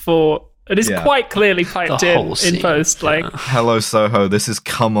loop for. It is Yeah. quite clearly piped The whole in scene, post. Like, Hello, Soho. This is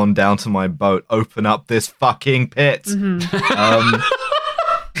Come On Down to My Boat. Open up this fucking pit.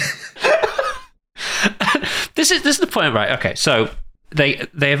 This is the point, right? Okay, so they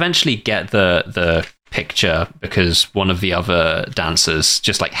eventually get the picture because one of the other dancers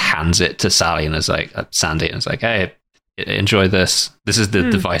just like hands it to Sally and is like Sandy and is like, hey, enjoy this. This is the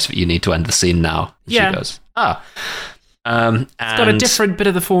device that you need to end the scene now. And Yeah. She goes, it's got a different bit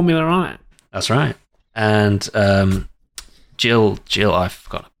of the formula on it. That's right. And Jill, I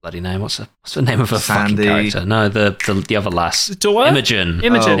forgot her bloody name. What's the name of her fucking Sandy. character? No, the other lass. Dora? Imogen.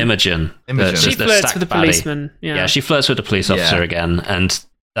 Imogen. Imogen. Imogen. She the flirts stack with the baddie. policeman. Yeah. She flirts with the police officer Yeah. again, and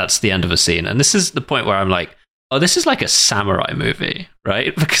that's the end of a scene. And this is the point where I'm like, oh, this is like a samurai movie,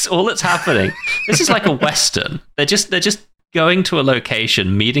 right? Because all that's happening, this is like a western. They're just going to a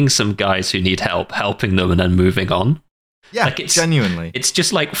location, meeting some guys who need help, helping them, and then moving on. Yeah, Like, it's- genuinely. It's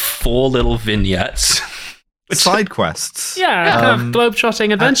just like 4 little vignettes. Side quests. Yeah, kind of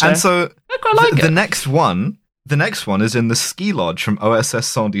globe-trotting adventure. And so I quite like the it. next one is in the ski lodge from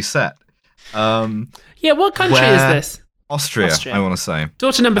OSS 117. yeah, what country is where- this? Austria, Austria. I want to say,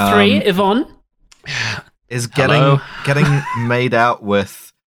 Daughter number 3, Yvonne. is Hello? getting made out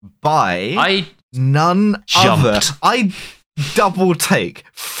with by I none jumped. other. I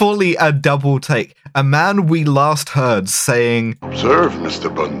fully a double take. A man we last heard saying, Observe,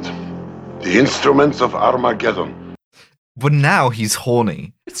 Mr. Bond. The instruments of Armageddon. but now he's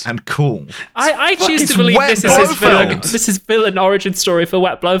horny and cool. I choose it's to believe Wet this is his villain. Blofeld. This is villain origin story for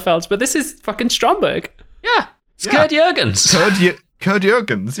Wet Blofeld, but this is fucking Stromberg. yeah, it's Yeah. Kurt Jurgens. Kurt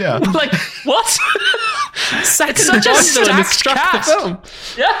Jurgens, yeah. Like what? Second such a Bond villain has stacked struck the cast. film.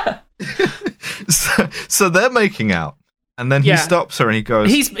 Yeah. So they're making out, and then Yeah. he stops her and he goes,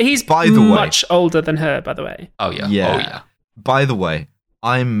 He's By the way- much older than her, by the way. Oh yeah. Yeah. Oh yeah. by the way,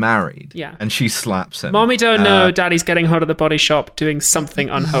 I'm married. Yeah. And she slaps him. Mommy don't know Daddy's getting hot at the body shop doing something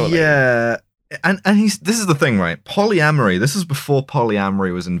unholy. Yeah. And this is the thing, right? Polyamory, this is before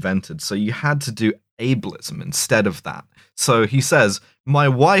polyamory was invented, so you had to do ableism instead of that. So he says, my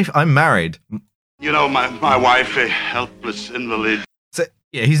wife, I'm married. You know, my wife, a helpless invalid. So,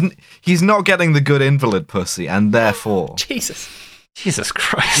 yeah, he's not getting the good invalid pussy, and therefore Jesus. Jesus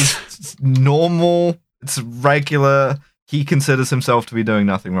Christ. it's normal, it's regular. He considers himself to be doing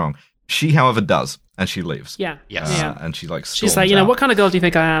nothing wrong. She, however, does, and she leaves. Yeah. Yes. Yeah. And she like She's storms like, out. what kind of girl do you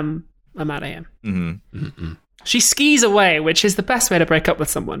think I am? I'm out of here. Mhm. She skis away, which is the best way to break up with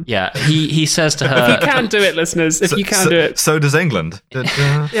someone. Yeah. He says to If her you can do it, listeners, if you can do it. So does England.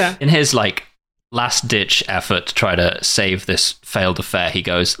 Yeah. in his like last ditch effort to try to save this failed affair, he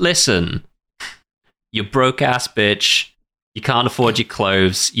goes, listen, you broke ass bitch. You can't afford your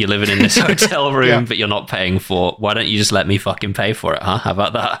clothes. You're living in this hotel room, Yeah. but you're not paying for. Why don't you just let me fucking pay for it, huh? How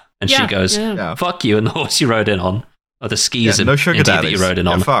about that? And she Yeah, goes, yeah. Yeah. fuck you and the horse you rode in on. Or the skis Yeah, no sugar indeed that daddies. you rode in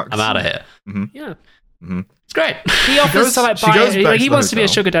Yeah, on. fucks. I'm out of here. Yeah. It's great. He offers to like she buy goes it. back Like, he to the wants to be a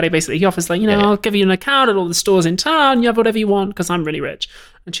hotel. sugar daddy, basically. He offers, like, Yeah. I'll give you an account at all the stores in town. You have whatever you want because I'm really rich.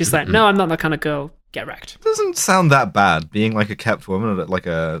 And she's like, no, I'm not that kind of girl. Get wrecked. Doesn't sound that bad being like a kept woman at like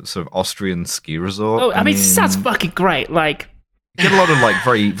a sort of Austrian ski resort. Oh, I mean, it sounds fucking great. Like, you get a lot of like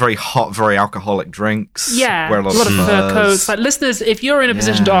very, very hot, very alcoholic drinks. yeah, wear a lot of fur furs. coats. Like, listeners, if you're in a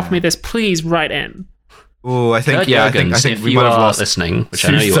position to Yeah. offer me this, please write in. Oh, I think Kurt yeah, I think Jurgens, if we you might have are lost listening, which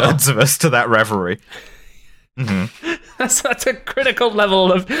I know you are. 2/3 of us to that reverie. That's a critical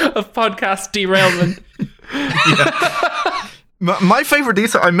level of podcast derailment. My favorite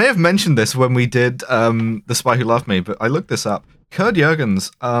detail, I may have mentioned this when we did The Spy Who Loved Me, but I looked this up. Kurt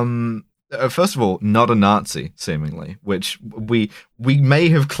Jurgens, first of all, not a Nazi, seemingly, which we may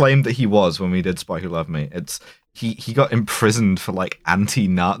have claimed that he was when we did Spy Who Loved Me. It's he got imprisoned for like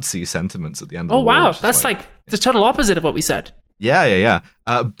anti-Nazi sentiments at the end of Oh, the war. wow. which is That's like the total opposite of what we said. Yeah.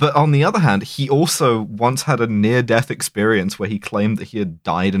 But on the other hand, he also once had a near-death experience where he claimed that he had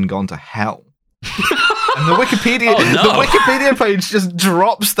died and gone to hell. And the Wikipedia, Oh, no. the Wikipedia page just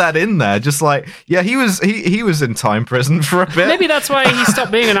drops that in there, just like, yeah, he was in time prison for a bit. Maybe that's why he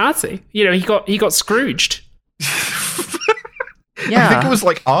stopped being a Nazi. He got Scrooged. I think it was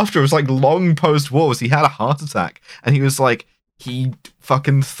like after, it was like long post-war, he had a heart attack, and he was like, he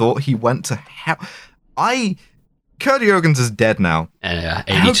fucking thought he went to hell. Kurt Jurgens is dead now. I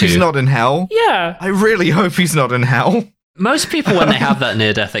hope he's 82. not in hell. Yeah. I really hope he's not in hell. Most people, when they have that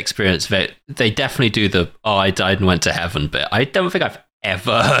near-death experience, they definitely do the I died and went to heaven bit. I don't think I've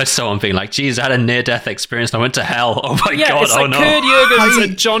ever heard someone being like, geez, I had a near-death experience and I went to hell. Oh my god, it's like Kurt Jürgens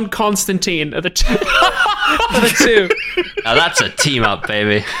and John Constantine are the two. Now that's a team-up,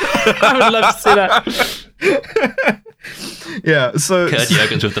 baby. I would love to see that. Yeah, so Kurt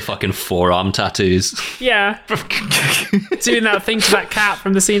Jürgens with the fucking forearm tattoos. Yeah. Doing that thing to that cat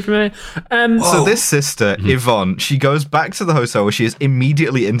from the scene from earlier. So this sister, Yvonne, she goes back to the hotel where she is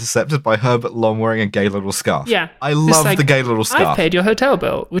immediately intercepted by Herbert Lom wearing a gay little scarf. Yeah. I love the gay little scarf. I've paid your hotel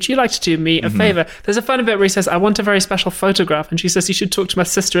bill. Would you like to do me a favour? There's a funny bit where he says, I want a very special photograph. And she says, you should talk to my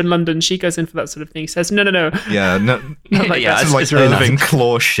sister in London. She goes in for that sort of thing. He says, no. Yeah, no. Like yeah, That's like it's really Irving nice.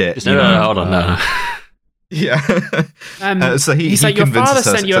 Claw shit. No, hold on, no. Yeah. So he's he like, your convinces father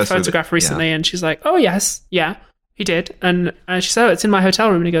her sent you a successfully photograph that- recently. And she's like, oh, yes. Yeah, he did. And she said, oh, it's in my hotel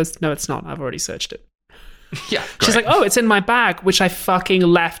room. And he goes, no, it's not. I've already searched it. Yeah, She's like, oh, it's in my bag, which I fucking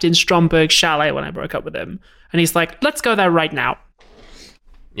left in Stromberg Chalet when I broke up with him. And he's like, let's go there right now.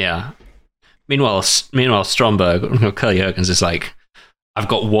 yeah. Meanwhile, Stromberg, Kurt Jürgens is like, I've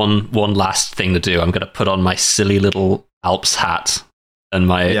got one last thing to do. I'm going to put on my silly little Alps hat and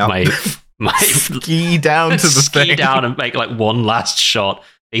my ski down to the ski thing. down and make like one last shot.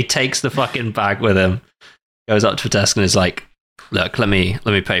 He takes the fucking bag with him, goes up to the desk and is like, look, let me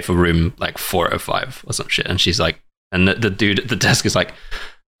pay for room like 405 or some shit. And she's like, and the dude at the desk is like,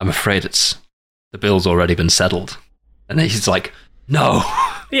 I'm afraid the bill's already been settled. And then he's like, no.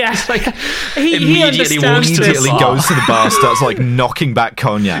 Yeah, Like he immediately understands walks to the this. Immediately bar. goes to the bar, starts like knocking back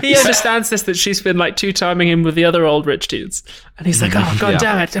cognac. He understands this, that she's been like two-timing him with the other old rich dudes. And he's like, oh, god Yeah.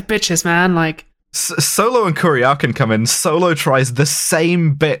 damn it, the bitches, man. Like, Solo and Kuryakin come in. Solo tries the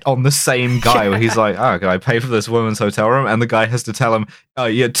same bit on the same guy where he's like, oh, can I pay for this woman's hotel room? And the guy has to tell him, oh,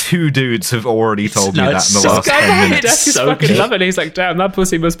 yeah, 2 dudes have already told me No, that it's in the so last guy 10 behind the minutes. desk is so fucking good. loving it. He's like, damn, that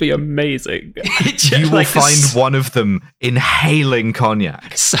pussy must be amazing. You will Like find this- one of them inhaling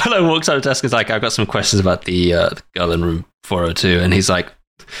cognac. Solo walks out of the desk and is like, I've got some questions about the girl in room 402. And he's like,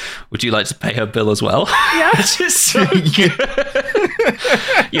 would you like to pay her bill as well? Yeah. It's just so good.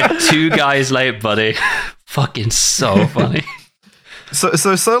 You're 2 guys late, buddy. Fucking so funny. So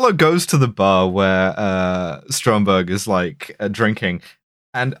Solo goes to the bar where Stromberg is like drinking,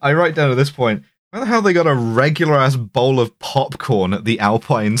 and I write down at this point, why the hell they got a regular ass bowl of popcorn at the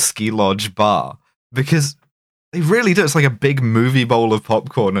Alpine Ski Lodge bar? Because they really do. It's like a big movie bowl of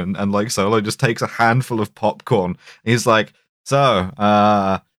popcorn, and like Solo just takes a handful of popcorn. He's like, so,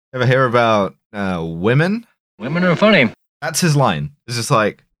 ever hear about women? Women are funny. That's his line. It's just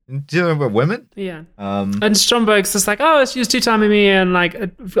like, do you know about women? Yeah. Um, And Stromberg's just like, oh, she was two-timing me. And like,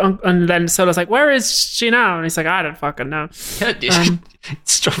 and then Solo's like, where is she now? And he's like, I don't fucking know.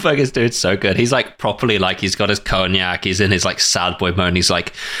 Stromberg is doing so good. He's like properly like, he's got his cognac. He's in his like sad boy mode. And he's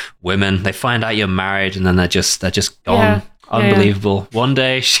like, women, they find out you're married and then they're just gone. Yeah. Unbelievable. One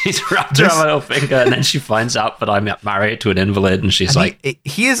day she's wrapped around my little finger and then she finds out that I'm married to an invalid and she's and like,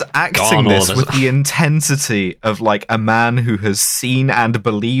 he is acting gone all this this- with the intensity of like a man who has seen and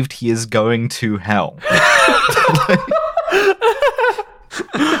believed he is going to hell.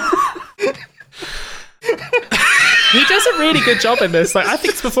 He does a really good job in this. Like, I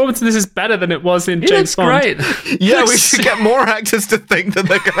think his performance in this is better than it was in he James looks Bond. great. Yeah, we should get more actors to think that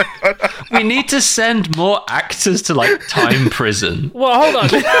they're gonna go to hell. We need to send more actors to like time prison. Well, hold on.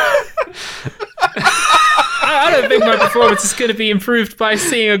 I don't think my performance is going to be improved by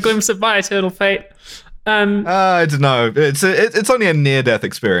seeing a glimpse of my eternal fate. I don't know. It's only a near-death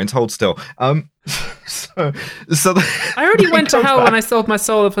experience. Hold still. So I already went to hell when I sold my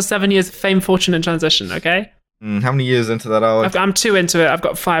soul for 7 years of fame, fortune, and transition. Okay, how many years into that are we? I'm 2 into it. I've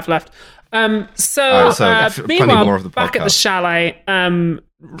got 5 left. Alright, so plenty Meanwhile, more of the back at the podcast. chalet,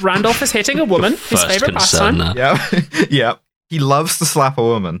 Randolph is hitting a woman. His First favorite concern pastime. now. Yeah, yeah. He loves to slap a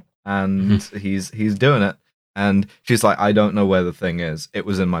woman, and he's doing it. And she's like, I don't know where the thing is. It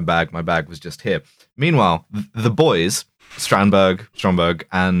was in my bag. My bag was just here. Meanwhile, the boys, Stromberg,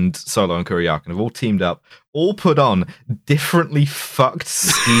 and Solo and Kuryakin have all teamed up, all put on differently fucked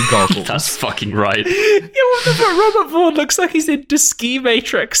ski goggles. That's fucking right. Yeah, what the fuck? Robert Vaughn looks like he's in the ski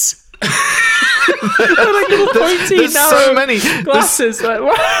matrix. Like little pointy, there's so narrow many. glasses. Like,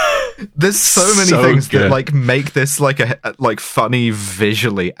 what? There's so many So things that good. like make this like a like funny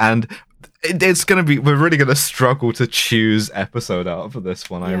visually, and it's gonna be. We're really gonna struggle to choose episode out for this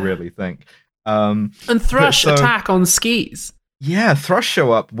one. I Yeah. really think. And Thrush So- attack on skis. Yeah, Thrush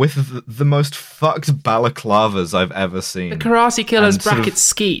show up with the most fucked balaclavas I've ever seen. The Karate Killer's And sort of- bracket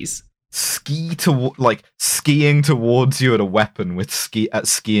skis. skiing towards you at a weapon with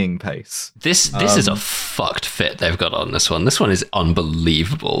skiing pace. This is a fucked fit they've got on this one. This one is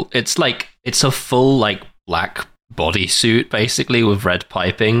unbelievable. It's a full like black bodysuit basically with red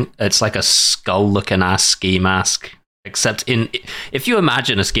piping. It's like a skull-looking ass ski mask. Except if you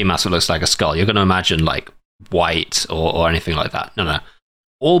imagine a ski mask that looks like a skull, you're going to imagine like white or anything like that. No,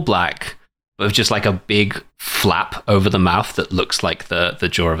 all black, but with just like a big flap over the mouth that looks like the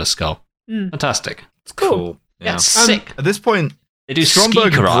jaw of a skull. Fantastic. It's cool. Yeah, sick. At this point, they do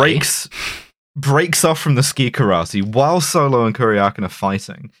Stromberg ski karate. breaks off from the ski karate while Solo and Kuryakin are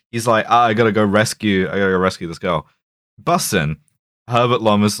fighting. He's like, I gotta go rescue this girl. Busts in. Herbert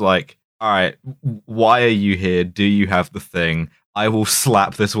Lom is like, all right, why are you here? Do you have the thing? I will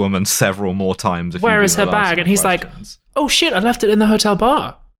slap this woman several more times. Where is her bag? And he's like, oh shit, I left it in the hotel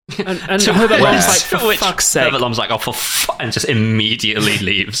bar. And Herbert Lom's like, for fuck's sake. Herbert Lom's like, and just immediately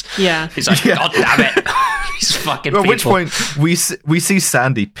leaves. Yeah. He's like, God damn it. These fucking people. At which point, we see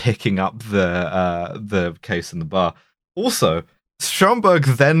Sandy picking up the case in the bar. Also, Stromberg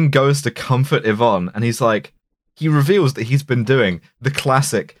then goes to comfort Yvonne, and he's like, he reveals that he's been doing the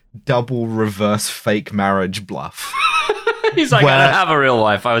classic double reverse fake marriage bluff. He's like, I don't have a real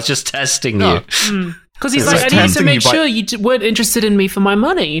wife. I was just testing you. Because he's like, I needed to make sure you weren't interested in me for my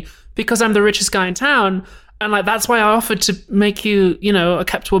money because I'm the richest guy in town. And like that's why I offered to make you, a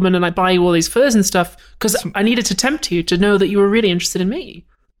kept woman and like buy you all these furs and stuff because I needed to tempt you to know that you were really interested in me.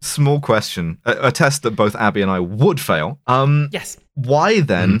 Small question, a test that both Abby and I would fail. Yes. Why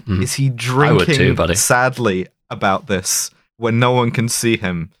then is he drinking I would too, buddy. sadly about this when no one can see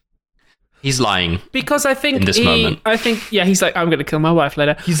him? He's lying. Because I think in this moment. He's like, I'm going to kill my wife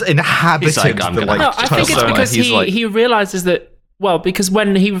later. He's inhabited like, I'm the gonna- No, I think it's persona. because He's like, he realizes that, because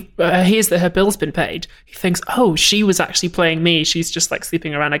when he hears that her bill's been paid, he thinks, oh, she was actually playing me. She's just like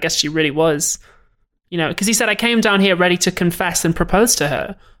sleeping around. I guess she really was. Because he said, I came down here ready to confess and propose to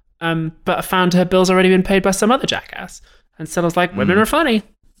her, but I found her bill's already been paid by some other jackass. And so I was like, women are funny.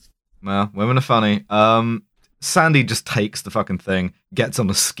 Well, women are funny. Sandy just takes the fucking thing, gets on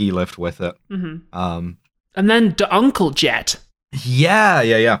a ski lift with it. And then the Uncle Jet.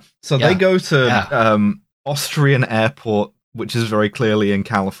 Yeah. So they go to Yeah. Austrian airport, which is very clearly in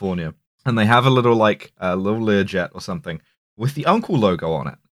California, and they have a little Learjet or something with the Uncle logo on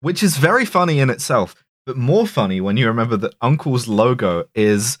it, which is very funny in itself, but more funny when you remember that Uncle's logo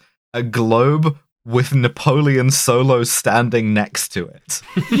is a globe with Napoleon Solo standing next to it.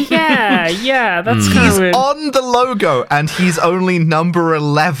 Yeah, that's kind He's of weird. on the logo, and he's only number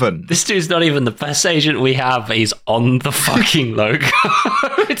 11. This dude's not even the best agent we have. He's on the fucking logo.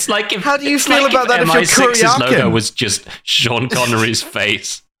 It's like if How do you it's feel like about that if you're MI6's logo Kuryakin? was just Sean Connery's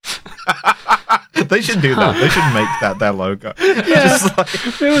face. They should do that. They should make that their logo. Yeah,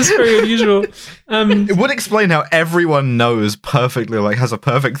 it was very unusual. It would explain how everyone knows perfectly, has a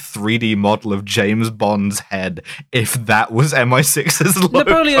perfect 3D model of James Bond's head if that was MI6's logo.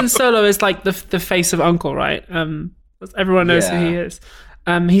 Napoleon Solo is like the face of Uncle, right? Everyone knows who he is.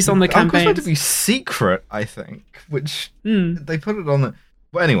 He's on the Uncle's campaign. meant to be secret, I think, which they put it on the...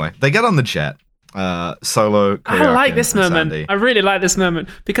 Well, anyway, they get on the jet. Solo, Kuryakin, I like this and moment. Sandy. I really like this moment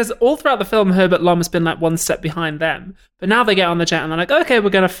because all throughout the film, Herbert Lom has been like one step behind them. But now they get on the jet and they're like, okay, we're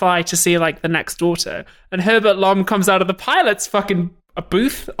going to fly to see like the next daughter. And Herbert Lom comes out of the pilot's fucking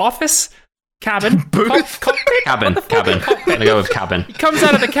booth, office, cabin, Booth? cockpit. Cabin. Gonna go with cabin. He comes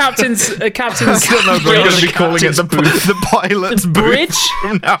out of the captain's I don't know, but we're going to be calling it the pilot's booth bridge?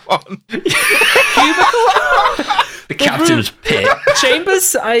 from now on. The captain's pit.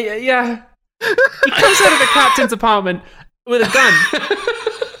 chambers. He comes out of the captain's apartment with a gun.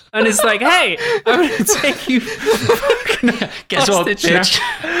 And it's like, hey, I'm going to take you Guess what, hostage bitch?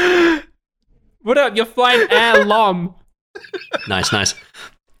 now. What up? You're flying Air Lom. Nice.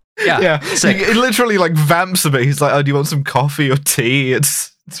 Yeah. Sick. It literally vamps a bit. He's like, oh, do you want some coffee or tea?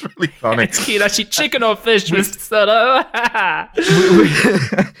 It's really funny. It's cute. Actually, chicken or fish, Mr. Soto.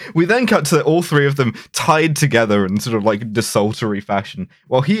 we then cut to all three of them tied together in sort of desultory fashion.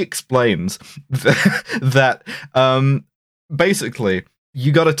 While he explains that basically,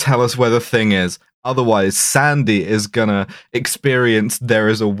 you got to tell us where the thing is. Otherwise, Sandy is gonna experience there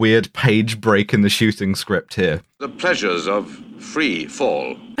is a weird page break in the shooting script here. The pleasures of free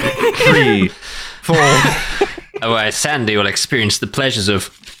fall. 3, 4. Otherwise, Sandy will experience the pleasures of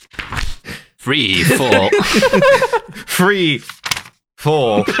free fall. Free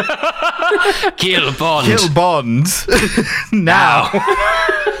 4. Kill Bond. Kill Bond. Now.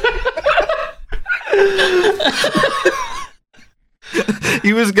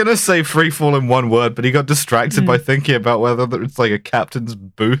 He was gonna say free fall in one word, but he got distracted by thinking about whether it's like a captain's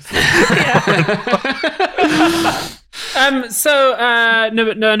booth. Napoleon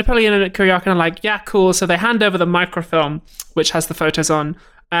and Kuryakin are like, yeah, cool. So they hand over the microfilm, which has the photos on,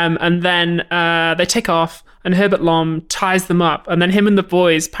 and then they take off, and Herbert Lom ties them up, and then him and the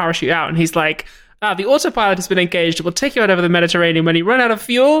boys parachute out, and he's like, the autopilot has been engaged. It will take you out over the Mediterranean. When you run out of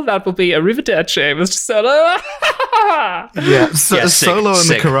fuel, that will be arrivederci, Mr. Solo. Solo and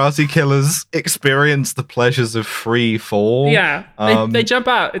the Karate Killers experience the pleasures of free fall. Yeah, they jump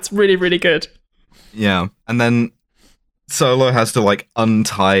out. It's really, really good. Yeah, and then Solo has to like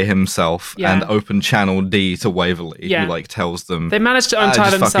untie himself and open Channel D to Waverly, who like tells them they manage to untie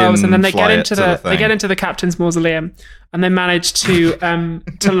themselves, and then they get into the captain's mausoleum, and they manage to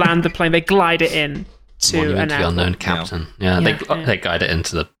land the plane. They glide it in to an unknown captain. Yeah, they guide it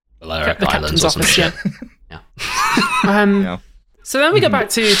into the Balearic Islands or something. So then we go back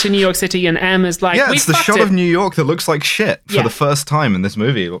to New York City, and M is like, it's the shot of New York that looks like shit for the first time in this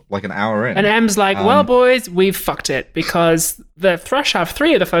movie, like an hour in. And M's like, well, boys, we've fucked it, because the Thrush have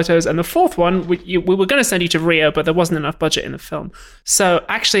 3 of the photos, and the 4th one, we were going to send you to Rio, but there wasn't enough budget in the film. So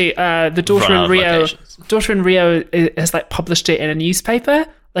actually, the daughter in Rio has like published it in a newspaper,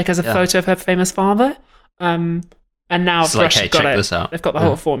 like as a photo of her famous father. And now Thrush have got it. This out. They've got the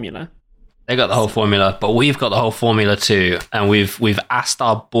whole formula. They got the whole formula, but we've got the whole formula too, and we've asked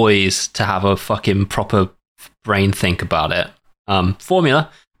our boys to have a fucking proper brain think about it. Formula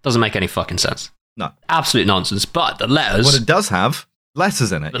doesn't make any fucking sense. No. Absolute nonsense. But the letters... What it does have,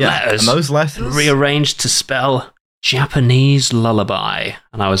 letters in it. The letters. And those letters... rearranged to spell Japanese lullaby.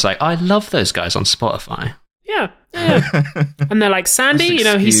 And I was like, I love those guys on Spotify. Yeah. And they're like, Sandy,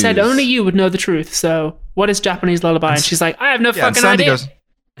 he said only you would know the truth, so what is Japanese lullaby? And she's like, I have no fucking Sandy idea. Goes,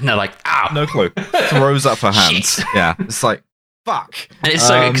 and they're like, ow. No clue. Throws up her hands. Yeah. It's like, fuck. And it's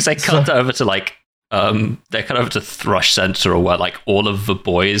so good because they cut over to like, they cut over to Thrush Central where like all of the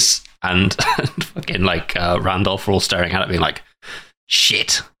boys and fucking like Randolph are all staring at it being like,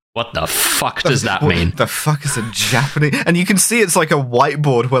 shit. What the fuck does that mean? What the fuck is a Japanese? And you can see it's like a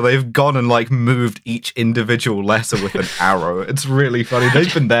whiteboard where they've gone and like moved each individual letter with an arrow. It's really funny.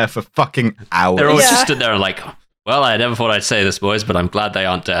 They've been there for fucking hours. They're all just stood there and like, well, I never thought I'd say this, boys, but I'm glad they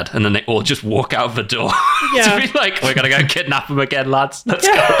aren't dead. And then they all just walk out the door to be like, we're going to go kidnap them again, lads. Let's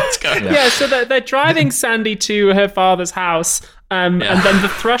go. Yeah, so they're driving Sandy to her father's house, and then the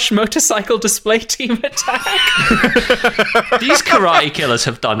Thrush motorcycle display team attack. These karate killers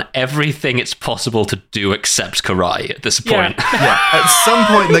have done everything it's possible to do except karate at this point. Yeah. At some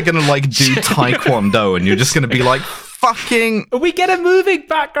point, they're going to like do taekwondo, and you're just going to be like, fucking... We get a moving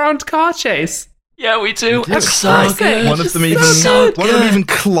background car chase. Yeah, we do. It's so good. One of them even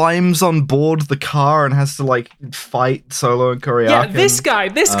climbs on board the car and has to like fight Solo and Kuryakin. Yeah, this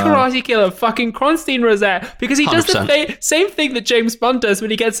karate killer, fucking Kronstein Rosette, because he does the same thing that James Bond does when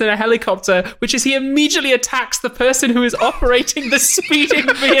he gets in a helicopter, which is he immediately attacks the person who is operating the speeding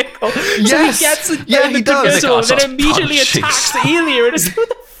vehicle. Yes. So he gets he does. and then immediately attacks Elia, and it's what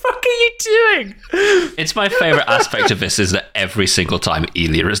the fuck are you doing? It's my favorite aspect of this is that every single time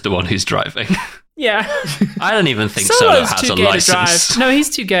Elia is the one who's driving. Yeah. I don't even think Solo has a license. No, he's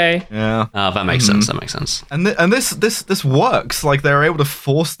too gay. Yeah. Oh, that makes sense. That makes sense. And this works. Like they're able to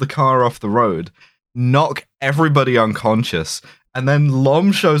force the car off the road, knock everybody unconscious, and then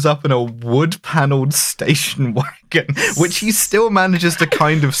Lom shows up in a wood-paneled station wagon, which he still manages to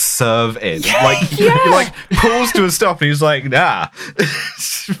kind of serve in. He like pulls to a stop, and he's like, nah.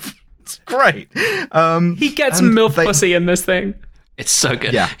 It's great. He gets MILF pussy in this thing. It's so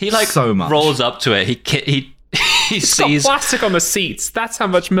good. Yeah, he like so much. rolls up to it. He sees got plastic on the seats. That's how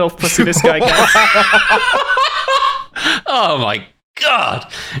much MILF pussy this guy gets. Oh my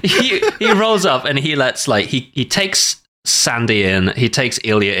god! He rolls up and he lets like he takes Sandy in. He takes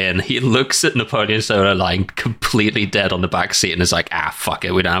Elia in. He looks at Napoleon Solo lying completely dead on the back seat and is like, fuck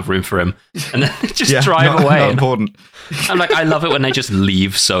it, we don't have room for him. And then they just drive away. Not important. I'm like, I love it when they just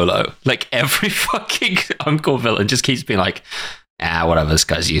leave Solo. Like every fucking uncle villain just keeps being like, whatever, this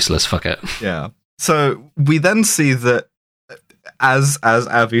guy's useless, fuck it. Yeah. So we then see that, as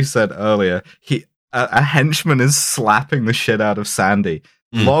Avi said earlier, a henchman is slapping the shit out of Sandy.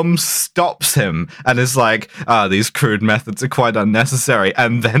 Lom stops him and is like, these crude methods are quite unnecessary,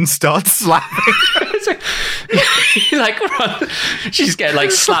 and then starts slapping. He like, she's getting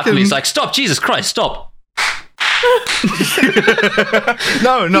like slapped and he's like, stop, Jesus Christ, stop.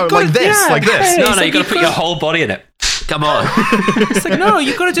 No, like this. No, you gotta put your whole body in it. Come on. It's like, no,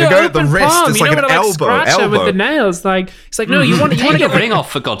 you got to do You it go at the open wrist, palm. it's You like don't an want to like scratch her with elbow. the nails. Like, it's like, no, you want to Take get the ring off,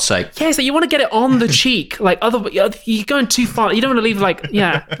 for God's sake. Yeah, so you want to get it on the cheek. Like, you're going too far. You don't want to leave like,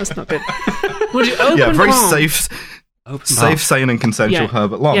 yeah, that's not good. Would you open Yeah, very palm? safe, sane, and consensual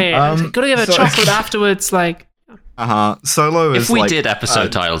Herbert Long. Yeah. Got to have a chocolate afterwards. Like, Solo is If we like, did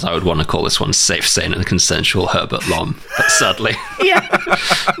episode titles, I would want to call this one Safe, Sane, and Consensual Herbert Lom. But sadly. yeah.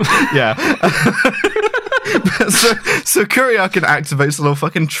 so Kuryakin activates a little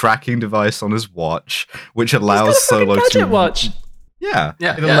fucking tracking device on his watch, which allows Solo budget to watch. Yeah,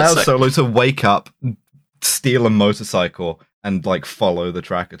 Yeah, it yeah, allows sick. Solo to wake up, steal a motorcycle, and like follow the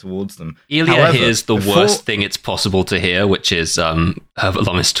tracker towards them. Ilya However, hears the before- worst thing it's possible to hear, which is Herbert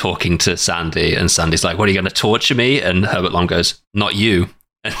Lom is talking to Sandy, and Sandy's like, "What are you going to torture me?" And Herbert Lom goes, "Not you."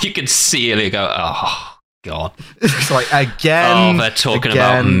 And you can see Ilya go, "Oh God." It's like again. Oh, they're talking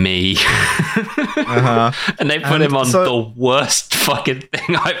about me. And they put And him on so- the worst fucking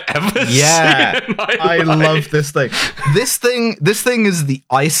thing I've ever Yeah, seen in my I life. love this thing. This thing is the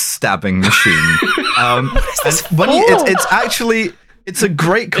ice stabbing machine. And when it's a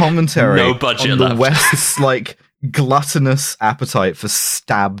great commentary No budget on the left. West's like gluttonous appetite for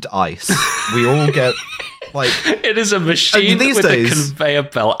stabbed ice. We all get like It is a machine these with days- a conveyor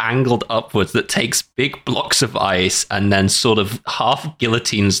belt angled upwards that takes big blocks of ice and then sort of half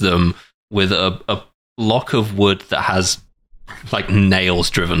guillotines them with a block of wood that has like nails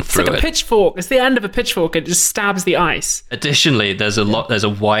driven It's through like a it. pitchfork. It's the end of a pitchfork. It just stabs the ice. Additionally, there's a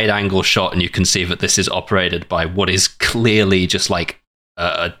wide angle shot, and you can see that this is operated by what is clearly just like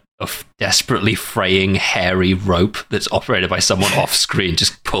a desperately fraying hairy rope that's operated by someone off screen,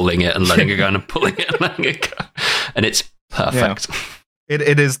 just pulling it and letting it go and pulling it and letting it go, and it's perfect.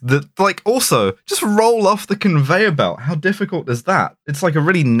 it is the like also just roll off the conveyor belt. How difficult is that? It's like a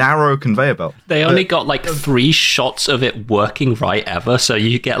really narrow conveyor belt. They only got like 3 shots of it working right ever, so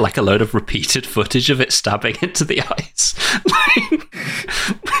you get like a load of repeated footage of it stabbing into the ice. Like,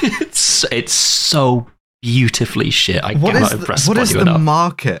 it's so beautifully shit. I cannot impress what upon is you the enough.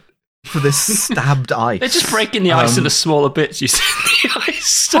 market for this stabbed ice? They're just breaking the ice into smaller bits using the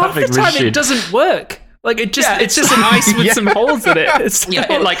ice Half stabbing the time machine. it doesn't work. Like it's just Yeah, it's just an ice with some holes in it. It's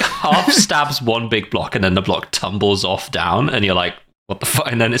Yeah, it like half stabs one big block and then the block tumbles off down, and you're like, what the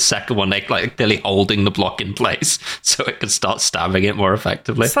fuck? And then the second one, they like clearly holding the block in place so it can start stabbing it more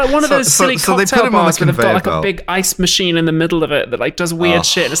effectively. It's like one of So- those so- silly so they cocktail put him on bars the where they've got conveyor like a belt. big ice machine in the middle of it that like does weird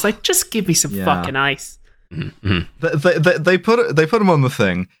shit. And it's like, just give me some Yeah. fucking ice. They put him on the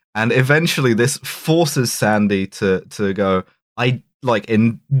thing, and eventually this forces Sandy to go. I like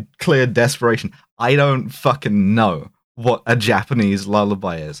in clear desperation. I don't fucking know what a Japanese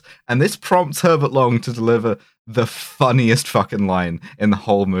lullaby is, and this prompts Herbert Long to deliver the funniest fucking line in the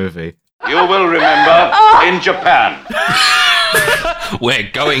whole movie. You will remember in Japan. We're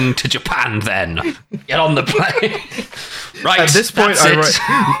going to Japan then. Get on the plane. Right. At this point, that's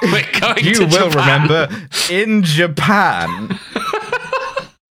it. We're going You to will Japan. remember in Japan.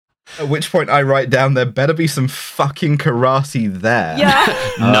 At which point I write down there better be some fucking karate there. Yeah.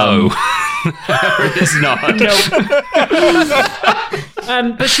 No. There is not.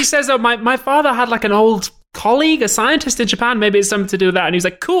 But she says, oh, my father had like an old colleague, a scientist in Japan. Maybe it's something to do with that. And he's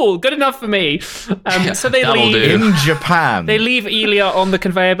like, cool, good enough for me. So they that'll leave. do. In Japan. They leave Ilya on the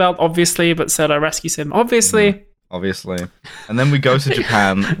conveyor belt, obviously, but Solo rescues him, obviously. Obviously. And then we go to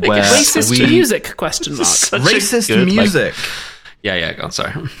Japan where Racist we... music, question mark. Such a Racist good, like- music. Yeah, go on,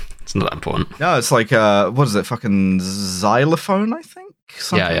 sorry. It's not that important. No, it's like, what is it? Fucking xylophone, I think?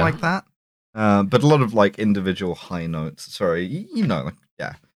 Something Yeah. like that. But a lot of like individual high notes. Sorry, you know, like,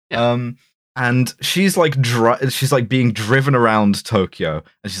 yeah. Yeah. And she's like, she's like being driven around Tokyo,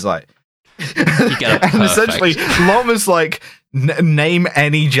 and she's like, get it and perfect. essentially, Lom is like, name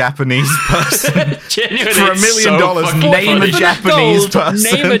any Japanese person. Genuinely, For $1 it's million, so fucking name a funny. Japanese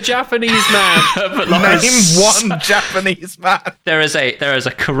person. Name a Japanese man. But like, Name one Japanese man. There is a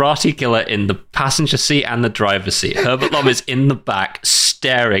karate killer in the passenger seat and the driver's seat. Herbert Lom is in the back,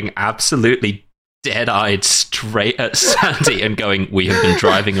 staring absolutely dead-eyed straight at Sandy and going, "We have been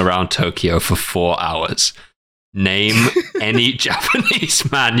driving around Tokyo for 4 hours. Name any Japanese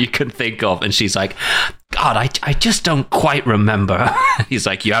man you can think of." And she's like, "God, I just don't quite remember." He's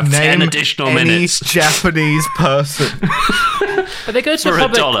like, "You have 10 additional any minutes." Japanese person. But they go to For a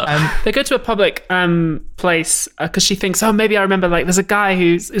public. $1. They go to a public place because she thinks, oh, maybe I remember. Like, there's a guy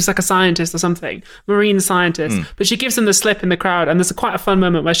who's like a scientist or something, marine scientist. But she gives him the slip in the crowd, and there's quite a fun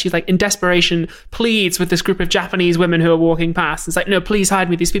moment where she's like, in desperation, pleads with this group of Japanese women who are walking past. It's like, no, please hide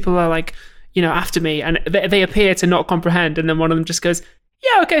me. These people are like, after me, and they appear to not comprehend. And then one of them just goes,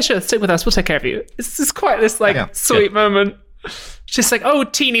 yeah, okay, sure, stick with us. We'll take care of you. It's just quite this sweet moment. She's like, oh,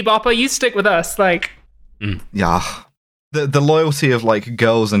 teeny bopper, you stick with us. Like, yeah. The loyalty of like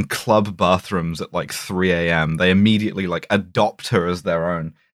girls in club bathrooms at like 3 a.m. They immediately like adopt her as their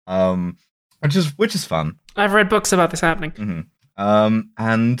own, which is fun. I've read books about this happening. Mm-hmm.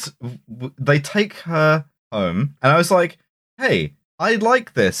 And they take her home, and I was like, hey, I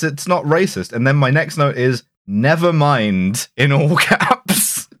like this. It's not racist. And then my next note is never mind in all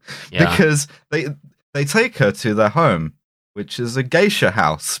caps, because they take her to their home, which is a geisha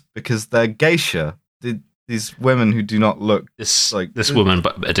house, because they're geisha. These women who do not look this woman,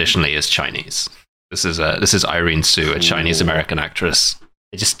 but additionally is Chinese. This is Irene Tsu, a Chinese American actress.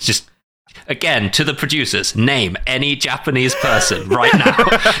 It just again to the producers, name any Japanese person right now.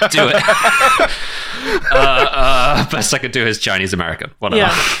 Do it. Best I could do is Chinese American. Whatever.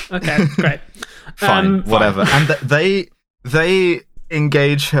 Yeah. Okay. Great. Fine. Whatever. And they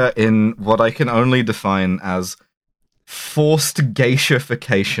engage her in what I can only define as forced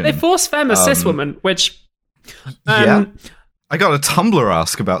geishification. They force femme a cis woman, which. I got a Tumblr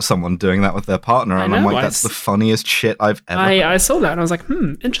ask about someone doing that with their partner, and I'm like, that's the funniest shit I've ever heard. I saw that, and I was like,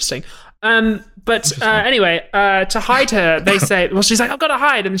 interesting. But anyway, to hide her, they say, well, she's like, I've got to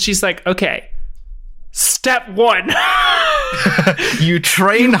hide, and she's like, okay, step 1. You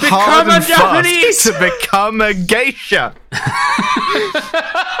train hard and fast to become a geisha.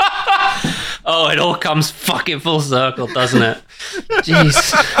 Oh, it all comes fucking full circle, doesn't it?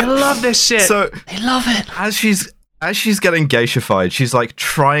 Jeez. I love this shit. So I love it. As she's getting geishified, she's like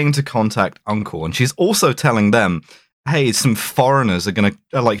trying to contact Uncle, and she's also telling them, hey, some foreigners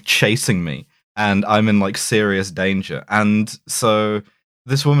are like chasing me, and I'm in like serious danger. And so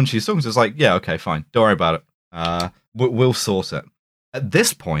this woman she's talking to is like, yeah, okay, fine, don't worry about it. We'll sort it. At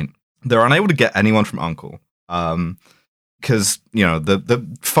this point, they're unable to get anyone from Uncle. Because, you know,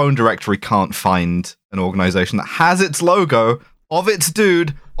 the phone directory can't find an organization that has its logo of its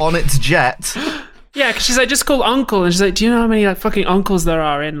dude on its jet. Yeah, because she's like, just call Uncle. And she's like, do you know how many like fucking uncles there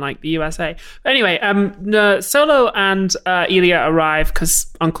are in like the USA? But anyway, Solo and Elia arrive because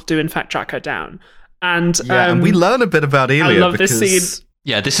Uncle do in fact track her down. And and we learn a bit about Elia. I love this scene.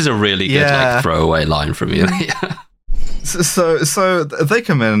 Yeah, this is a really good like throwaway line from Elia. So they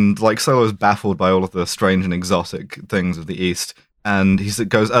come in, like, Solo's baffled by all of the strange and exotic things of the East, and he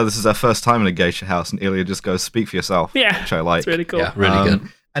goes, oh, this is our first time in a geisha house, and Elia just goes, speak for yourself, which I like. It's really cool. Yeah, really good.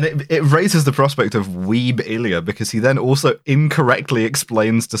 And it raises the prospect of weeb Elia, because he then also incorrectly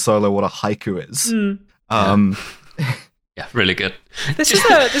explains to Solo what a haiku is. Yeah, really good. This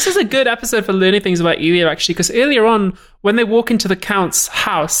is a good episode for learning things about Elia, actually, because earlier on, when they walk into the Count's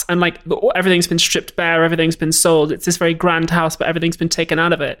house and like everything's been stripped bare, everything's been sold, it's this very grand house, but everything's been taken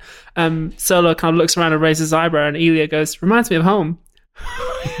out of it. Solo kind of looks around and raises his eyebrow, and Elia goes, reminds me of home.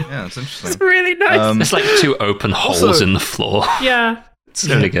 Yeah, it's interesting. It's really nice. There's like 2 open holes in the floor. Yeah. It's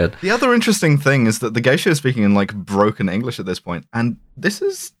really good. The other interesting thing is that the geisha is speaking in like broken English at this point, and this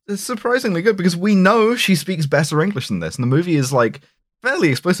is surprisingly good because we know she speaks better English than this, and the movie is like fairly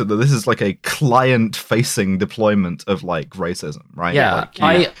explicit that this is like a client-facing deployment of like racism, right? Yeah,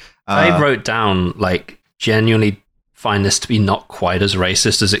 like, I wrote down like genuinely find this to be not quite as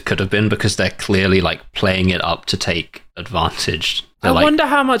racist as it could have been because they're clearly like playing it up to take advantage. I wonder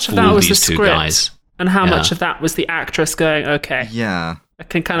how much of that was the script. Guys. And how much of that was the actress going, okay, I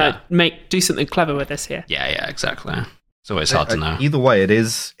can kind of do something clever with this here. Yeah, exactly. It's always hard to know. Either way, it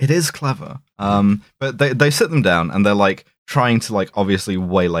is clever. But they sit them down and they're like trying to like obviously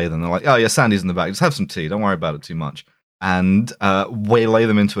waylay them. They're like, oh yeah, Sandy's in the back. Just have some tea. Don't worry about it too much. And waylay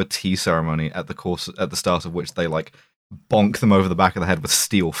them into a tea ceremony at the start of which they like bonk them over the back of the head with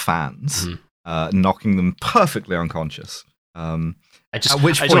steel fans, knocking them perfectly unconscious. I just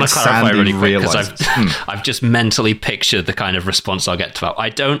want to clarify really quick because I've just mentally pictured the kind of response I'll get to that. I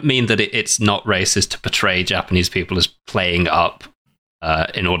don't mean that it's not racist to portray Japanese people as playing up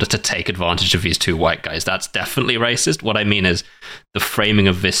in order to take advantage of these 2 white guys. That's definitely racist. What I mean is the framing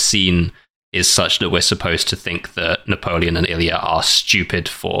of this scene is such that we're supposed to think that Napoleon and Ilya are stupid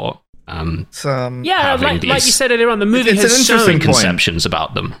for like you said earlier on, the movie has shown conceptions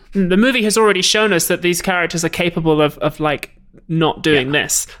about them. The movie has already shown us that these characters are capable of like not doing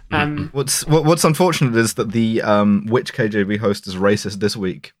this. What's unfortunate is that the which KJB host is racist this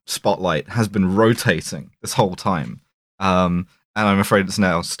week spotlight has been rotating this whole time, and I'm afraid it's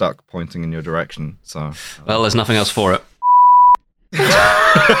now stuck pointing in your direction. So well, there's nothing else for it.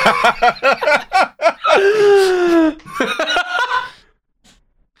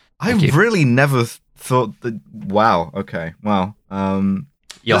 I really never thought that. Wow. Okay. Wow.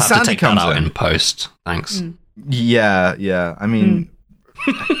 You'll have to take that out in post. Thanks. Yeah. I mean,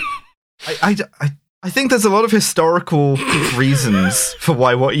 I think there's a lot of historical reasons for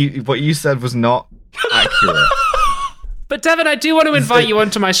why what you said was not accurate. But Devin, I do want to invite you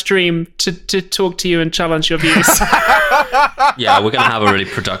onto my stream to talk to you and challenge your views. Yeah, we're going to have a really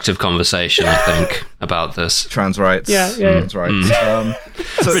productive conversation, I think, about this. Trans rights. Yeah. Trans rights.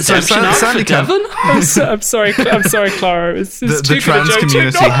 Redemption arc for Sandy Devin? I'm sorry, Clara. It's too the good a trans joke to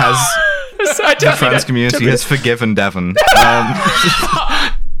community ignore. has I don't the trans community has forgiven Devon.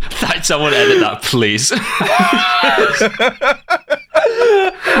 Someone edit that, please.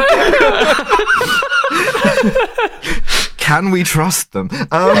 Can we trust them?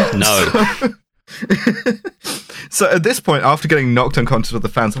 No. So at this point, after getting knocked unconscious with the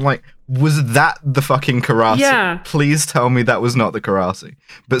fans, I'm like, was that the fucking karate? Yeah. Please tell me that was not the karate.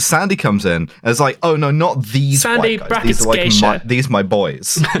 But Sandy comes in and is like, oh no, not these Sandy white guys. These are like geisha. these my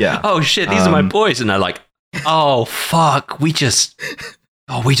boys. Yeah. Oh shit, these are my boys. And they're like, oh fuck, we just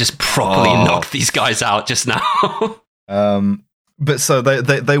properly knocked these guys out just now. But so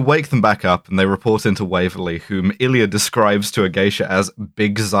they wake them back up and they report into Waverly, whom Ilya describes to a geisha as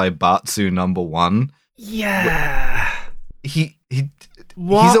Big Zaibatsu #1. Yeah. He's a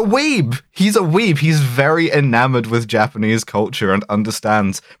What? weeb. He's a weeb. He's very enamored with Japanese culture and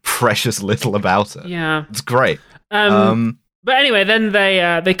understands precious little about it. Yeah. It's great. But anyway, then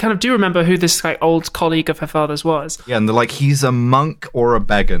they kind of do remember who this like old colleague of her father's was. Yeah, and they're like, he's a monk or a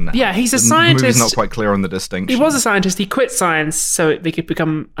beggar now. Yeah, he's a The scientist. movie's not quite clear on the distinction. He was a scientist. He quit science so they could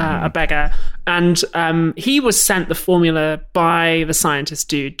become a beggar. And he was sent the formula by the scientist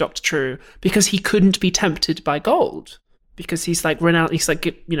dude, Dr. True, because he couldn't be tempted by gold. Because he's like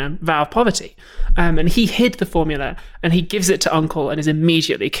vow of poverty. And he hid the formula and he gives it to Uncle and is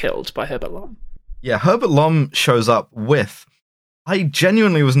immediately killed by Herbert Lom. Yeah, Herbert Lom shows up with... I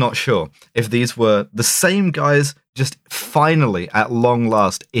genuinely was not sure if these were the same guys just finally, at long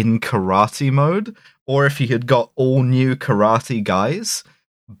last, in karate mode, or if he had got all new karate guys.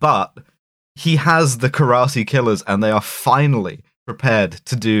 But he has the karate killers, and they are finally prepared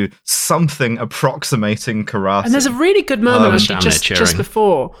to do something approximating karate. And there's a really good moment actually damn it, just cheering.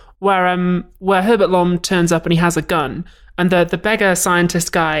 before where Herbert Lom turns up and he has a gun, and the beggar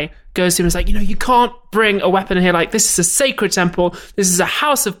scientist guy goes to him and is like, you can't bring a weapon in here. Like, this is a sacred temple. This is a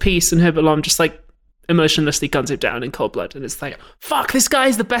house of peace. And Herbert Lom just like emotionlessly guns him down in cold blood. And it's like, fuck, this guy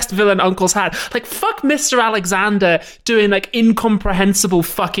is the best villain Uncle's had. Like, fuck Mr. Alexander doing like incomprehensible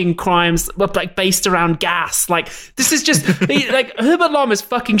fucking crimes like based around gas. Like, this is just like Herbert Lom is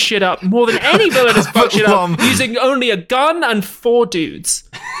fucking shit up more than any villain has fucked shit up using only a gun and 4 dudes.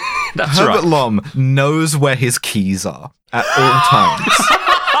 That's Herbert right. Lom knows where his keys are at all times.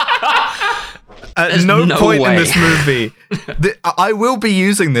 At There's no no point way. in this movie, I will be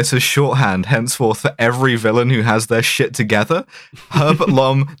using this as shorthand henceforth for every villain who has their shit together. Herbert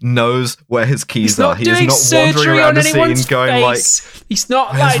Lom knows where his keys He's are. not He doing is not wandering surgery around on the scene anyone's going face. He's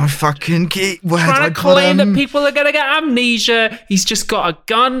not like, "Where's my like fucking key? Where did I trying to put claim that them?" people are going to get amnesia. He's just got a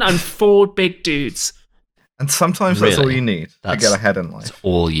gun and 4 big dudes. And sometimes that's all Really? you need to That's- get ahead in life. That's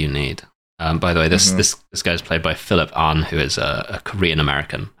all you need. By the way, this guy's played by Philip Ahn, who is a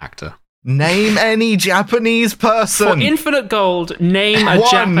Korean-American actor. Name any Japanese person. For infinite gold, name a One.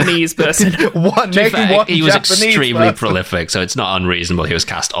 Japanese person. To be Name fair, one he was Japanese extremely person. prolific, so it's not unreasonable he was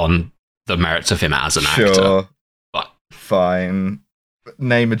cast on the merits of him as an actor. Sure, But fine.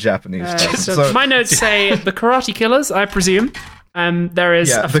 Name a Japanese person. So my notes say the Karate Killers, I presume. There is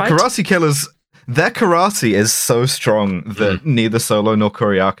Yeah, a the fight. Karate Killers, their karate is so strong that neither Solo nor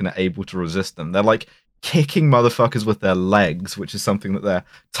Kuryakin are able to resist them. They're like kicking motherfuckers with their legs, which is something that they're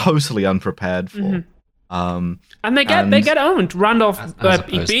totally unprepared for. And they get owned. Randolph As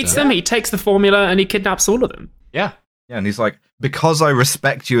he opposed beats to- them, he takes the formula, and he kidnaps all of them. yeah, Yeah, and he's like, because I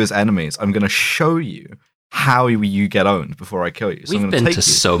respect you as enemies, I'm going to show you how you get owned before I kill you. So I'm we've going been take to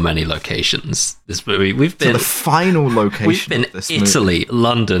you so many locations. This movie, we've to been the final location we've been of this movie. Italy,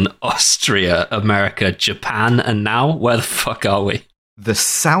 London, Austria, America, Japan, and now where the fuck are we? The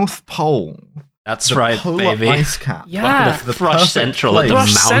South Pole. That's The right, polar baby. ice cap. Yeah. The Thrush perfect Central and the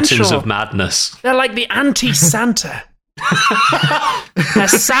place. Thrush mountains Central. of madness. They're like the anti-Santa. They're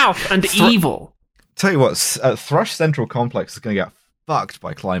south and evil. Tell you what, Thrush Central Complex is going to get fucked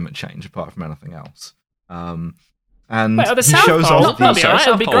by climate change, apart from anything else. And Wait, the he South shows Pole? off That'll the be alright,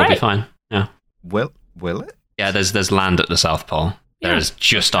 it'll be Pole will be great. fine. Yeah, will it? yeah. There's land at the South Pole. There Yeah. is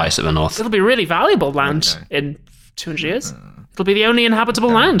just ice at the north. It'll be really valuable land Okay. in 200 years. It'll be the only inhabitable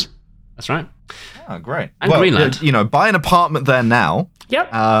land. That's right. Oh, great. And Greenland. Buy an apartment there now. Yep.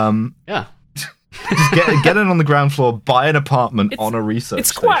 Yeah. Just get in on the ground floor, buy an apartment It's- on a research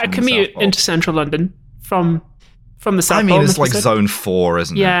It's quite a station in the commute South Pole. into central London from from the South I mean, Pole, it's Mr. like Sid. Zone 4,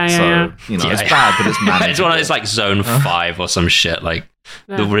 isn't it? Yeah, yeah. It's bad, but it's manageable. It's like Zone 5 or some shit, like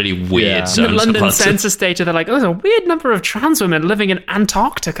the really weird Yeah. In the zones. London Lots of- census data, they're like, oh, there's a weird number of trans women living in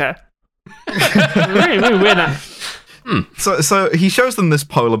Antarctica. Really, really weird. So he shows them this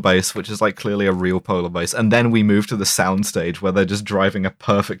polar base, which is like clearly a real polar base, and then we move to the soundstage where they're just driving a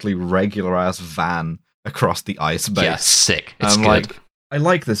perfectly regular ass van across the ice base. Yeah, sick. It's I'm good. like, I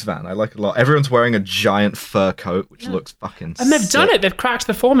like this van. I like it a lot. Everyone's wearing a giant fur coat, which looks fucking And they've done sick. it. They've cracked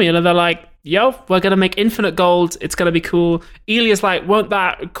the formula. They're like, yo, we're going to make infinite gold. It's going to be cool. Elia's like, won't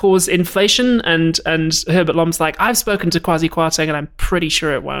that cause inflation? And Herbert Lom's like, I've spoken to Kwasi Kwarteng and I'm pretty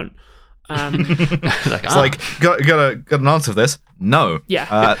sure it won't. It's like, got an answer for this? No.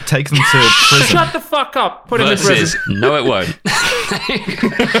 Yeah. Take them to prison. Shut the fuck up. Put him in versus, prison. no, it won't.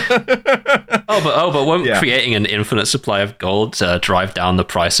 but won't Yeah. creating an infinite supply of gold drive down the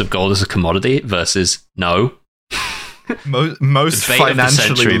price of gold as a commodity versus no? Most Debate of the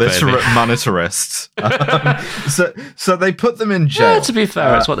financially century, literate baby. monetarists. So they put them in jail. Yeah, to be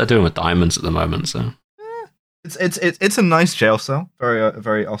fair, it's what they're doing with diamonds at the moment. So It's a nice jail cell,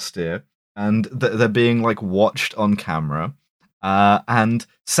 very austere, and they're being like watched on camera. And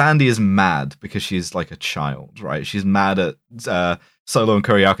Sandy is mad because she's like a child, right? She's mad at Solo and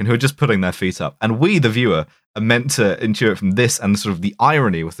Kuryakin, who are just putting their feet up, and we, the viewer, are meant to intuit from this and sort of the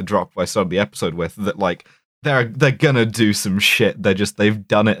irony with the drop I started the episode with that like they're gonna do some shit. They've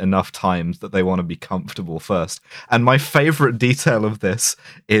done it enough times that they want to be comfortable first. And my favorite detail of this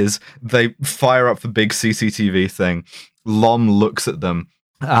is they fire up the big CCTV thing. Lom looks at them,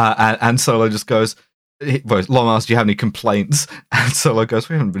 and Solo just goes. Lom asks, "Do you have any complaints?" And Solo goes,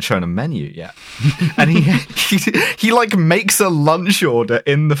 "We haven't been shown a menu yet." And he like makes a lunch order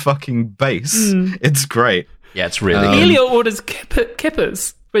in the fucking base. It's great. yeah, it's really Elia orders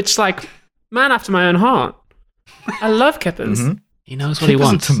kippers, which, like, man after my own heart. I love kippers. he knows what he Kippers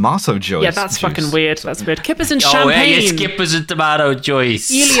and wants. tomato juice. Yeah, that's fucking weird. That's weird. Kippers and Oh, champagne. yeah, skippers and tomato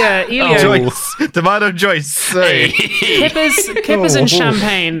Joyce. Elia. Joyce. Tomato Joyce. Kippers and Oh.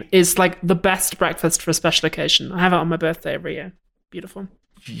 champagne is like the best breakfast for a special occasion. I have it on my birthday every year. Beautiful.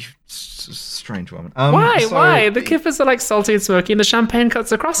 You strange woman. Why? So- Why? The kippers are like salty and smoky, and the champagne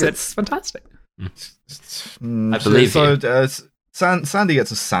cuts across it. It's fantastic. I believe you. Sandy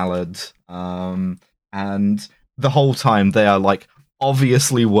gets a salad, and the whole time they are like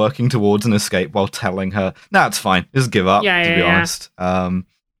obviously working towards an escape while telling her, "Nah, it's fine. Just give up." Yeah, to yeah, be yeah. honest.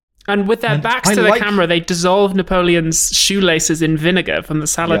 And with their And backs I to the like- camera, they dissolve Napoleon's shoelaces in vinegar from the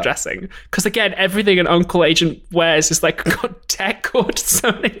salad Yeah. dressing. Because again, everything an Uncle Agent wears is like got tech cord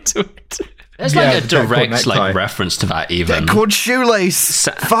sewn into it. There's Yeah, like a the deck cord direct necktie. like reference to that even. Called shoelace.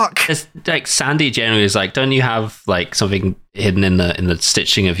 Fuck. It's like Sandy generally is like, don't you have like something hidden in the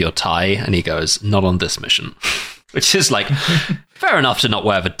stitching of your tie? And he goes, not on this mission. Which is like fair enough to not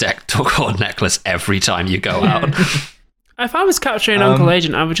wear the deck cord necklace every time you go out. If I was capturing Uncle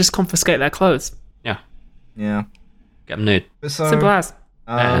Agent, I would just confiscate their clothes. Yeah, Yeah. get him nude. So, Simple as.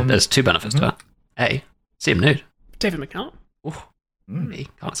 There's two benefits to that. A, see him nude. David McCallum. B,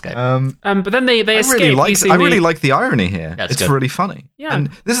 can't escape. But then they I escape. really like. using I really the- like the irony here. Yeah, it's it's good. really funny. Yeah.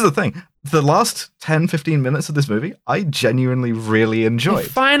 And this is the thing. The last 10, 15 minutes of this movie, I genuinely really enjoyed.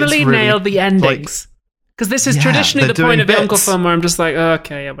 Finally It's really, nailed the endings. Because this is Yeah, traditionally the they're point doing of the Uncle bits. film where I'm just like, oh,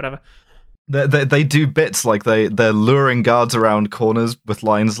 okay, yeah, whatever. They do bits like they're luring guards around corners with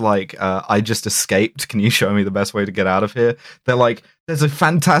lines like "I just escaped. Can you show me the best way to get out of here?" They're like, there's a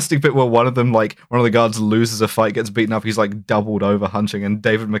fantastic bit where one of the guards loses a fight, gets beaten up. He's like doubled over hunching, and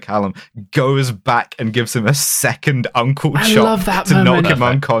David McCallum goes back and gives him a second uncle I chop love that to moment. knock him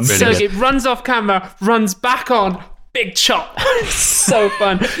unconscious. So good. it runs off camera, runs back on, big chop. It's so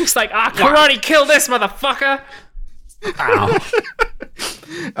fun. It's like, karate, kill this motherfucker. Ow.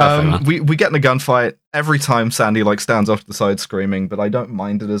 We get in a gunfight every time. Sandy like stands off to the side screaming, but I don't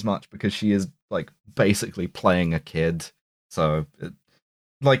mind it as much because she is like basically playing a kid. So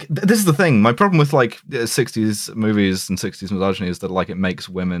this is the thing. My problem with like 60s movies and 60s misogyny is that like it makes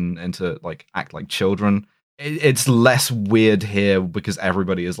women into like act like children. It's less weird here because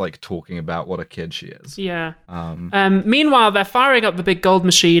everybody is like talking about what a kid she is. Yeah. Meanwhile, they're firing up the big gold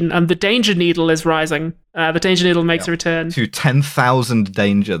machine, and the danger needle is rising. The danger needle makes a return. To 10,000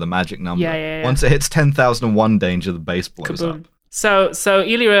 danger, the magic number. Yeah. Once it hits 10,001 danger, the base blows Kaboom. up. So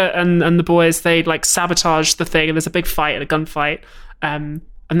Elia and the boys, they like sabotage the thing, and there's a big fight and a gunfight. And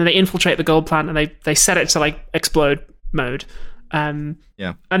then they infiltrate the gold plant, and they set it to like explode mode.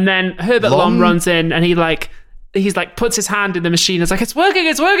 Yeah. And then Herbert Lom runs in, and he's like puts his hand in the machine. It's like, it's working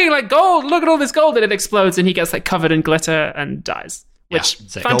like gold. Look at all this gold, and it explodes, and he gets like covered in glitter and dies. which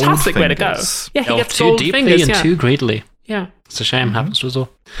sick. fantastic way to go. Goldfingers. Yeah, he Delve gets too gold deeply fingers. and Yeah. too greedily. Yeah. It's a shame. Happens to us all.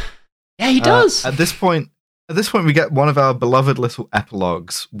 Yeah, he does. At this point, we get one of our beloved little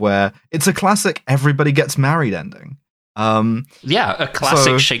epilogues where it's a classic everybody gets married ending. Yeah, a classic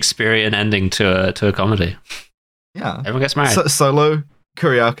so- Shakespearean ending to a comedy. Yeah. Everyone gets married. Solo,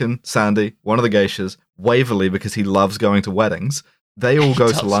 Kuryakyn, Sandy, one of the geishas, Waverly because he loves going to weddings. They all go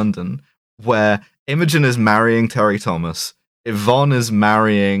to does. London, where Imogen is marrying Terry Thomas, Yvonne is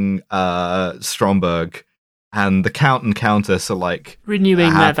marrying Stromberg, and the Count and Countess are like Renewing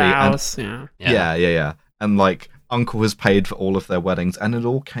their happy and- vows. Yeah. yeah. And like Uncle has paid for all of their weddings, and it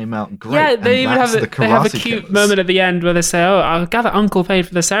all came out great. Yeah, and they even that's have the they have a Karate cute Killers. moment at the end where they say, "Oh, I gather Uncle paid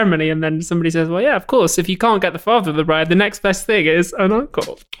for the ceremony," and then somebody says, "Well, yeah, of course. If you can't get the father of the bride, the next best thing is an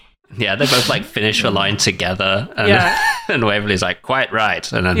uncle." Yeah, they both like finish the line together, and, Yeah. and Waverly's like, "Quite right,"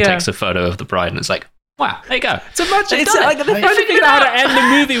 and then Yeah. takes a photo of the bride, and it's like, "Wow, there you go." So much. They've It's done like it. they finally figured out how to end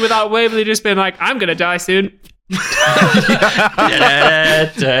the movie without Waverly just being like, "I'm gonna die soon."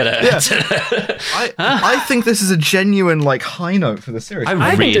 I think this is a genuine like high note for the series.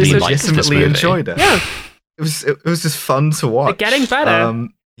 I think really this is- liked this legitimately movie. enjoyed it. Yeah, It was just fun to watch. They're getting better.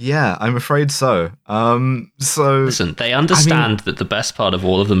 Yeah, I'm afraid so. So Listen, they understand that the best part of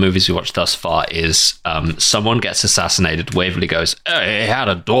all of the movies we watched thus far is someone gets assassinated, Waverly goes, "Oh, he had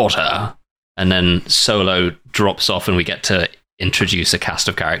a daughter," and then Solo drops off and we get to introduce a cast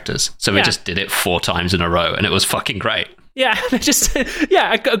of characters. So we Yeah. just did it 4 times in a row, and it was fucking great. yeah. They just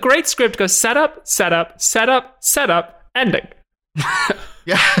a great script goes set up, set up, set up, set up, ending.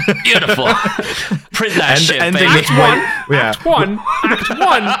 yeah. Beautiful. Print that shit, ending baby. with yeah. Act one,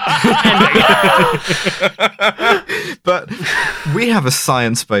 ending. But we have a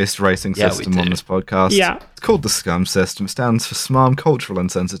science-based rating Yeah, we system on do. this podcast. Yeah. It's called the SCUM system. It stands for SMARM, cultural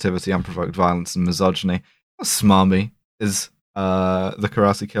insensitivity, unprovoked violence, and misogyny. How smarmy is the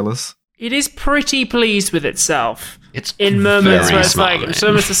Karate Killers? It is pretty pleased with itself. It's In moments very where it's smart, like, man.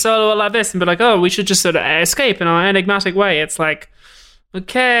 so Mr. Solo will like this and be like, "Oh, we should just sort of escape in our enigmatic way." It's like,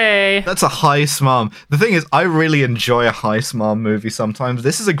 okay. That's a high SMARM. The thing is, I really enjoy a high SMARM movie sometimes.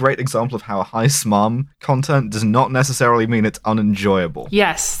 This is a great example of how a high SMARM content does not necessarily mean it's unenjoyable.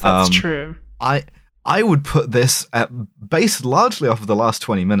 Yes, that's Um, true. I would put this at, based largely off of the last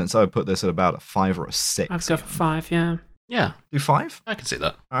 20 minutes, I would put this at about a 5 or a 6. I've got 5, yeah. Yeah, Do 5? I can see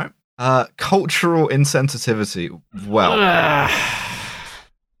that. All right. Cultural insensitivity. Well,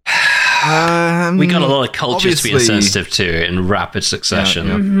 We got a lot of cultures to be obviously- insensitive to in rapid succession.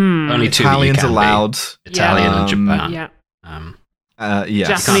 Yeah. Mhm. Only 2 Italians that you can allowed. be. Italian and Yeah. Japan. Yeah. Yes. You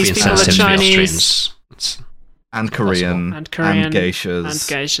can't Japanese be people are insensitive to the Chinese. Austrians. It's And Korean. And Korean. And geishas. And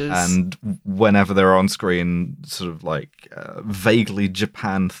geishas. And whenever they're on screen, sort of like vaguely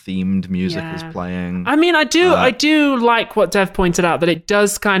Japan-themed music is Yeah. playing. I mean, I do like what Dev pointed out, that it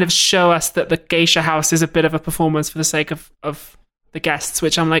does kind of show us that the geisha house is a bit of a performance for the sake of the guests,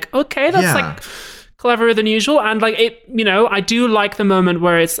 which I'm like, okay, that's Yeah. like cleverer than usual. And like it, I do like the moment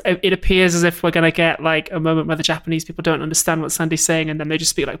where it appears as if we're going to get like a moment where the Japanese people don't understand what Sandy's saying and then they just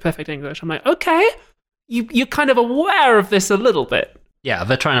speak like perfect English. I'm like, okay, you're kind of aware of this a little bit. Yeah,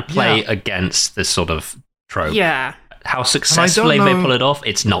 they're trying to play Yeah. against this sort of trope. Yeah. How successfully know- they pull it off,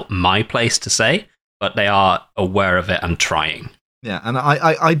 it's not my place to say, but they are aware of it and trying. Yeah, and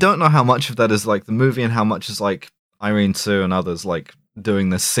I don't know how much of that is like the movie and how much is like Irene Tsu and others like doing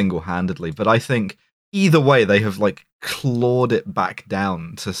this single-handedly, but I think either way they have like clawed it back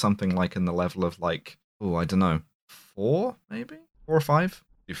down to something like in the level of like, oh, I don't know, 4 maybe? 4 or 5?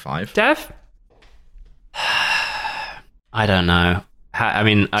 Do 5. Dev? I don't know. I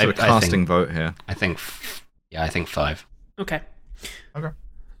mean, Sort of casting vote here. I think 5. Okay.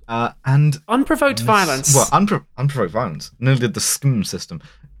 And Unprovoked violence. Well, unprovoked violence. Nearly did the SCM system.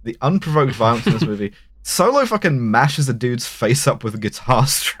 The unprovoked violence in this movie. Solo fucking mashes a dude's face up with guitar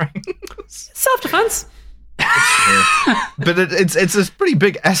strings. Self-defense. But it's a pretty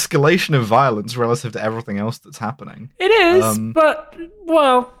big escalation of violence relative to everything else that's happening. It is, Um, but,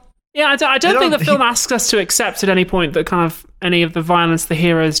 well, yeah, I don't think the don't- film asks us to accept at any point that kind of any of the violence the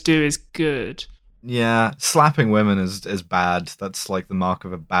heroes do is good. Yeah, slapping women is bad. That's like the mark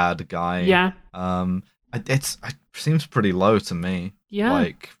of a bad guy. Yeah. It seems pretty low to me. Yeah.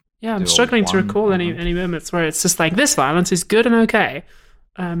 Like, Yeah, I'm do a struggling to 1, recall any moments where it's just like, this violence is good and okay.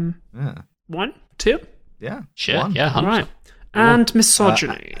 yeah, 1, 2, yeah, Sure, 1. yeah, 100%. right. And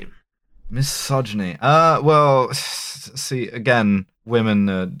misogyny. Misogyny. Well, see, again, women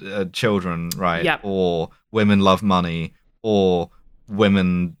are children, right? Yep. Or women love money, or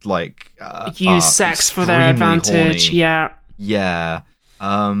women like Use are sex for their extremely advantage. horny. Yeah. Yeah.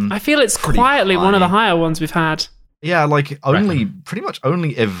 I feel it's Pretty quietly one of the high. higher ones we've had. Yeah, like pretty much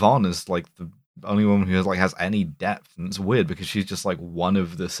only Yvonne is like the only woman who has any depth, and it's weird because she's just like one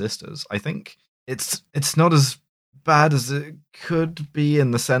of the sisters. I think it's not as bad as it could be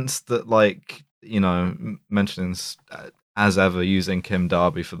in the sense that, like, you know, mentioning as ever using Kim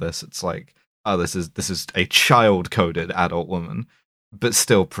Darby for this, it's like, oh, this is a child-coded adult woman, but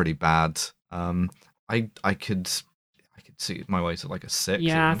still pretty bad. I could see my way to like a 6.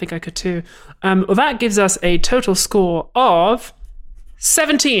 Yeah, I think I could too. Well, that gives us a total score of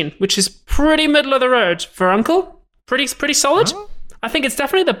 17, which is pretty middle of the road for Uncle. Pretty solid. Oh. I think it's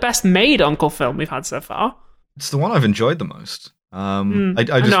definitely the best made Uncle film we've had so far. It's the one I've enjoyed the most. I'm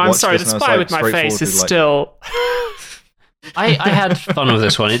sorry. The Spy with My Face is still. I had fun with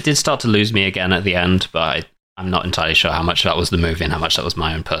this one. It did start to lose me again at the end, but I'm not entirely sure how much that was the movie and how much that was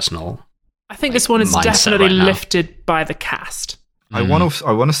my own personal. I think this one is definitely lifted by the cast. I want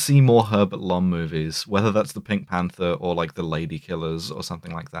to see more Herbert Lom movies, whether that's the Pink Panther or like the Lady Killers or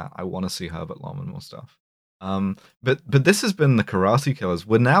something like that. I want to see Herbert Lom and more stuff. But this has been the Karate Killers.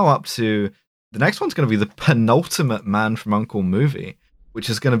 We're now up to the next one's going to be the penultimate Man from U.N.C.L.E. movie, which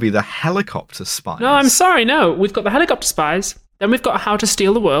is going to be the Helicopter Spies. No, I'm sorry. No, we've got the Helicopter Spies. Then we've got How to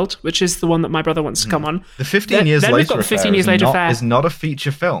Steal the World, which is the one that my brother wants to come on. The 15 Years Later we've got the 15 Years Later Affair. Is not a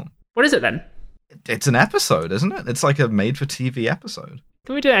feature film. What is it then? It's an episode, isn't it? It's like a made-for-TV episode.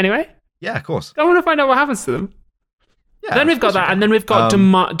 Can we do it anyway? Yeah, of course. I want to find out what happens to them. Yeah, then we've got that, and then we've got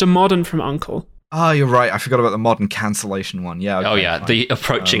Demodern from U.N.C.L.E. Oh, you're right. I forgot about the modern cancellation one. Yeah. Okay, fine. The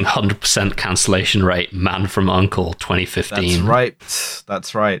approaching 100% cancellation rate, Man from U.N.C.L.E. 2015.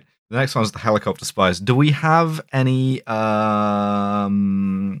 That's right. The next one's the Helicopter Spies. Do we have any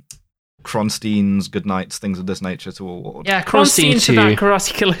Kronstein's, Goodnights, things of this nature to award? Yeah, Kronstein to that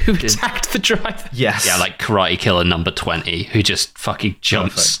Karate Killer who attacked the driver. Yes. Yeah, like Karate Killer number 20, who just fucking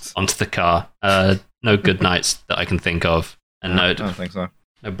jumps onto the car. No Goodnights that I can think of. And I don't think so.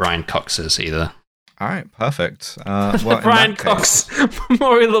 No Brian Coxes either. All right, perfect. Brian Cox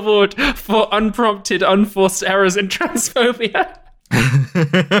Memorial Award for unprompted, unforced errors in transphobia.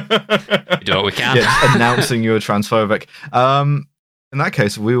 We do what we can. Yeah, announcing you're transphobic. In that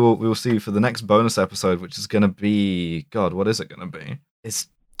case, we will see you for the next bonus episode, which is going to be... God, what is it going to be? It's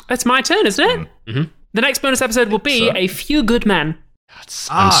my turn, isn't it? Mm-hmm. The next bonus episode will be A Few Good Men.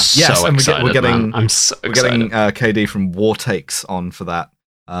 I'm so excited, we're getting, man. I'm so excited. We're getting KD from War Takes on for that.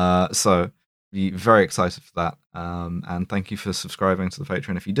 So be very excited for that. And thank you for subscribing to the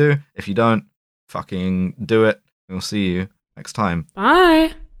Patreon if you do. If you don't, fucking do it. We'll see you next time.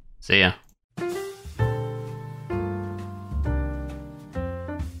 Bye. See ya.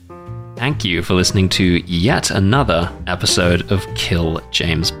 Thank you for listening to yet another episode of Kill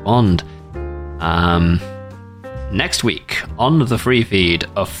James Bond. Next week on the free feed,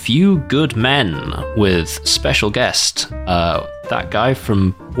 A Few Good Men with special guest, that guy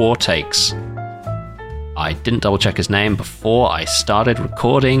from War Takes. I didn't double check his name before I started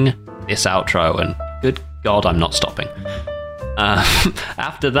recording this outro, and good God, I'm not stopping.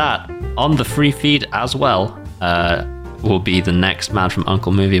 After that, on the free feed as well, will be the next Man from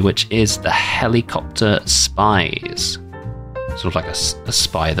U.N.C.L.E. movie, which is The Helicopter Spies. Sort of like a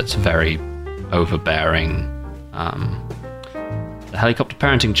spy that's very overbearing. The helicopter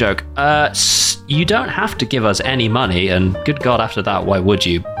parenting joke. You don't have to give us any money, and good God, after that, why would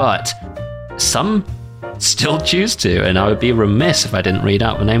you? But some still choose to, and I would be remiss if I didn't read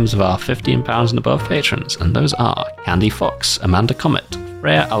out the names of our £15 and above patrons, and those are Candy Fox, Amanda Comet,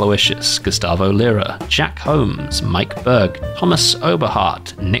 Freya Aloysius, Gustavo Lira, Jack Holmes, Mike Berg, Thomas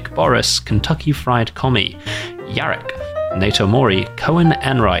Oberhart, Nick Boris, Kentucky Fried Commie, Yarrick, Nato Mori, Cohen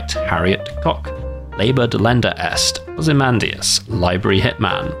Enright, Harriet Cock, Labour Delenda Est, Ozymandias, Library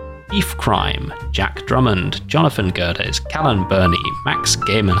Hitman, Beef Crime, Jack Drummond, Jonathan Gerdes, Callan Burney, Max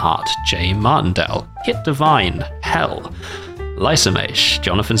Gamenhart, Jay Martindale, Kit Devine, Hell, Lysamesh,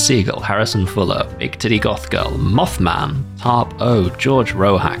 Jonathan Siegel, Harrison Fuller, Big Titty Goth Girl, Mothman, Tarp O, George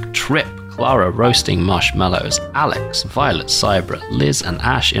Rohack, Trip, Clara Roasting Marshmallows, Alex, Violet Cybra, Liz and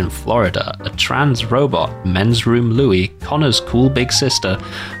Ash in Florida, A Trans Robot, Men's Room Louie, Connor's Cool Big Sister,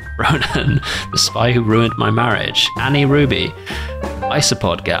 Ronan, The Spy Who Ruined My Marriage, Annie Ruby,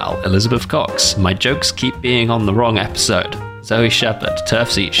 Isopod Gal, Elizabeth Cox, My Jokes Keep Being on the Wrong Episode, Zoe Shepherd,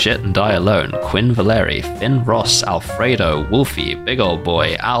 Turfs Eat Shit and Die Alone, Quinn Valeri, Finn Ross, Alfredo, Wolfie, Big Old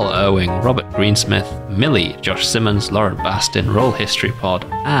Boy, Al Owing, Robert Greensmith, Millie, Josh Simmons, Lauren Bastin, Roll History Pod,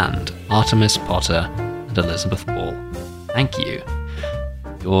 and Artemis Potter and Elizabeth Ball. Thank you.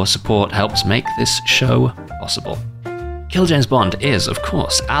 Your support helps make this show possible. Kill James Bond is, of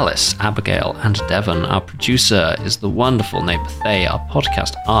course, Alice, Abigail, and Devon. Our producer is the wonderful Nate Bethea. Our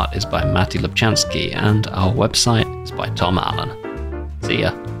podcast art is by Matty Lubchansky, and our website is by Tom Allen. See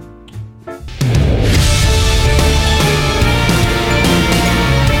ya.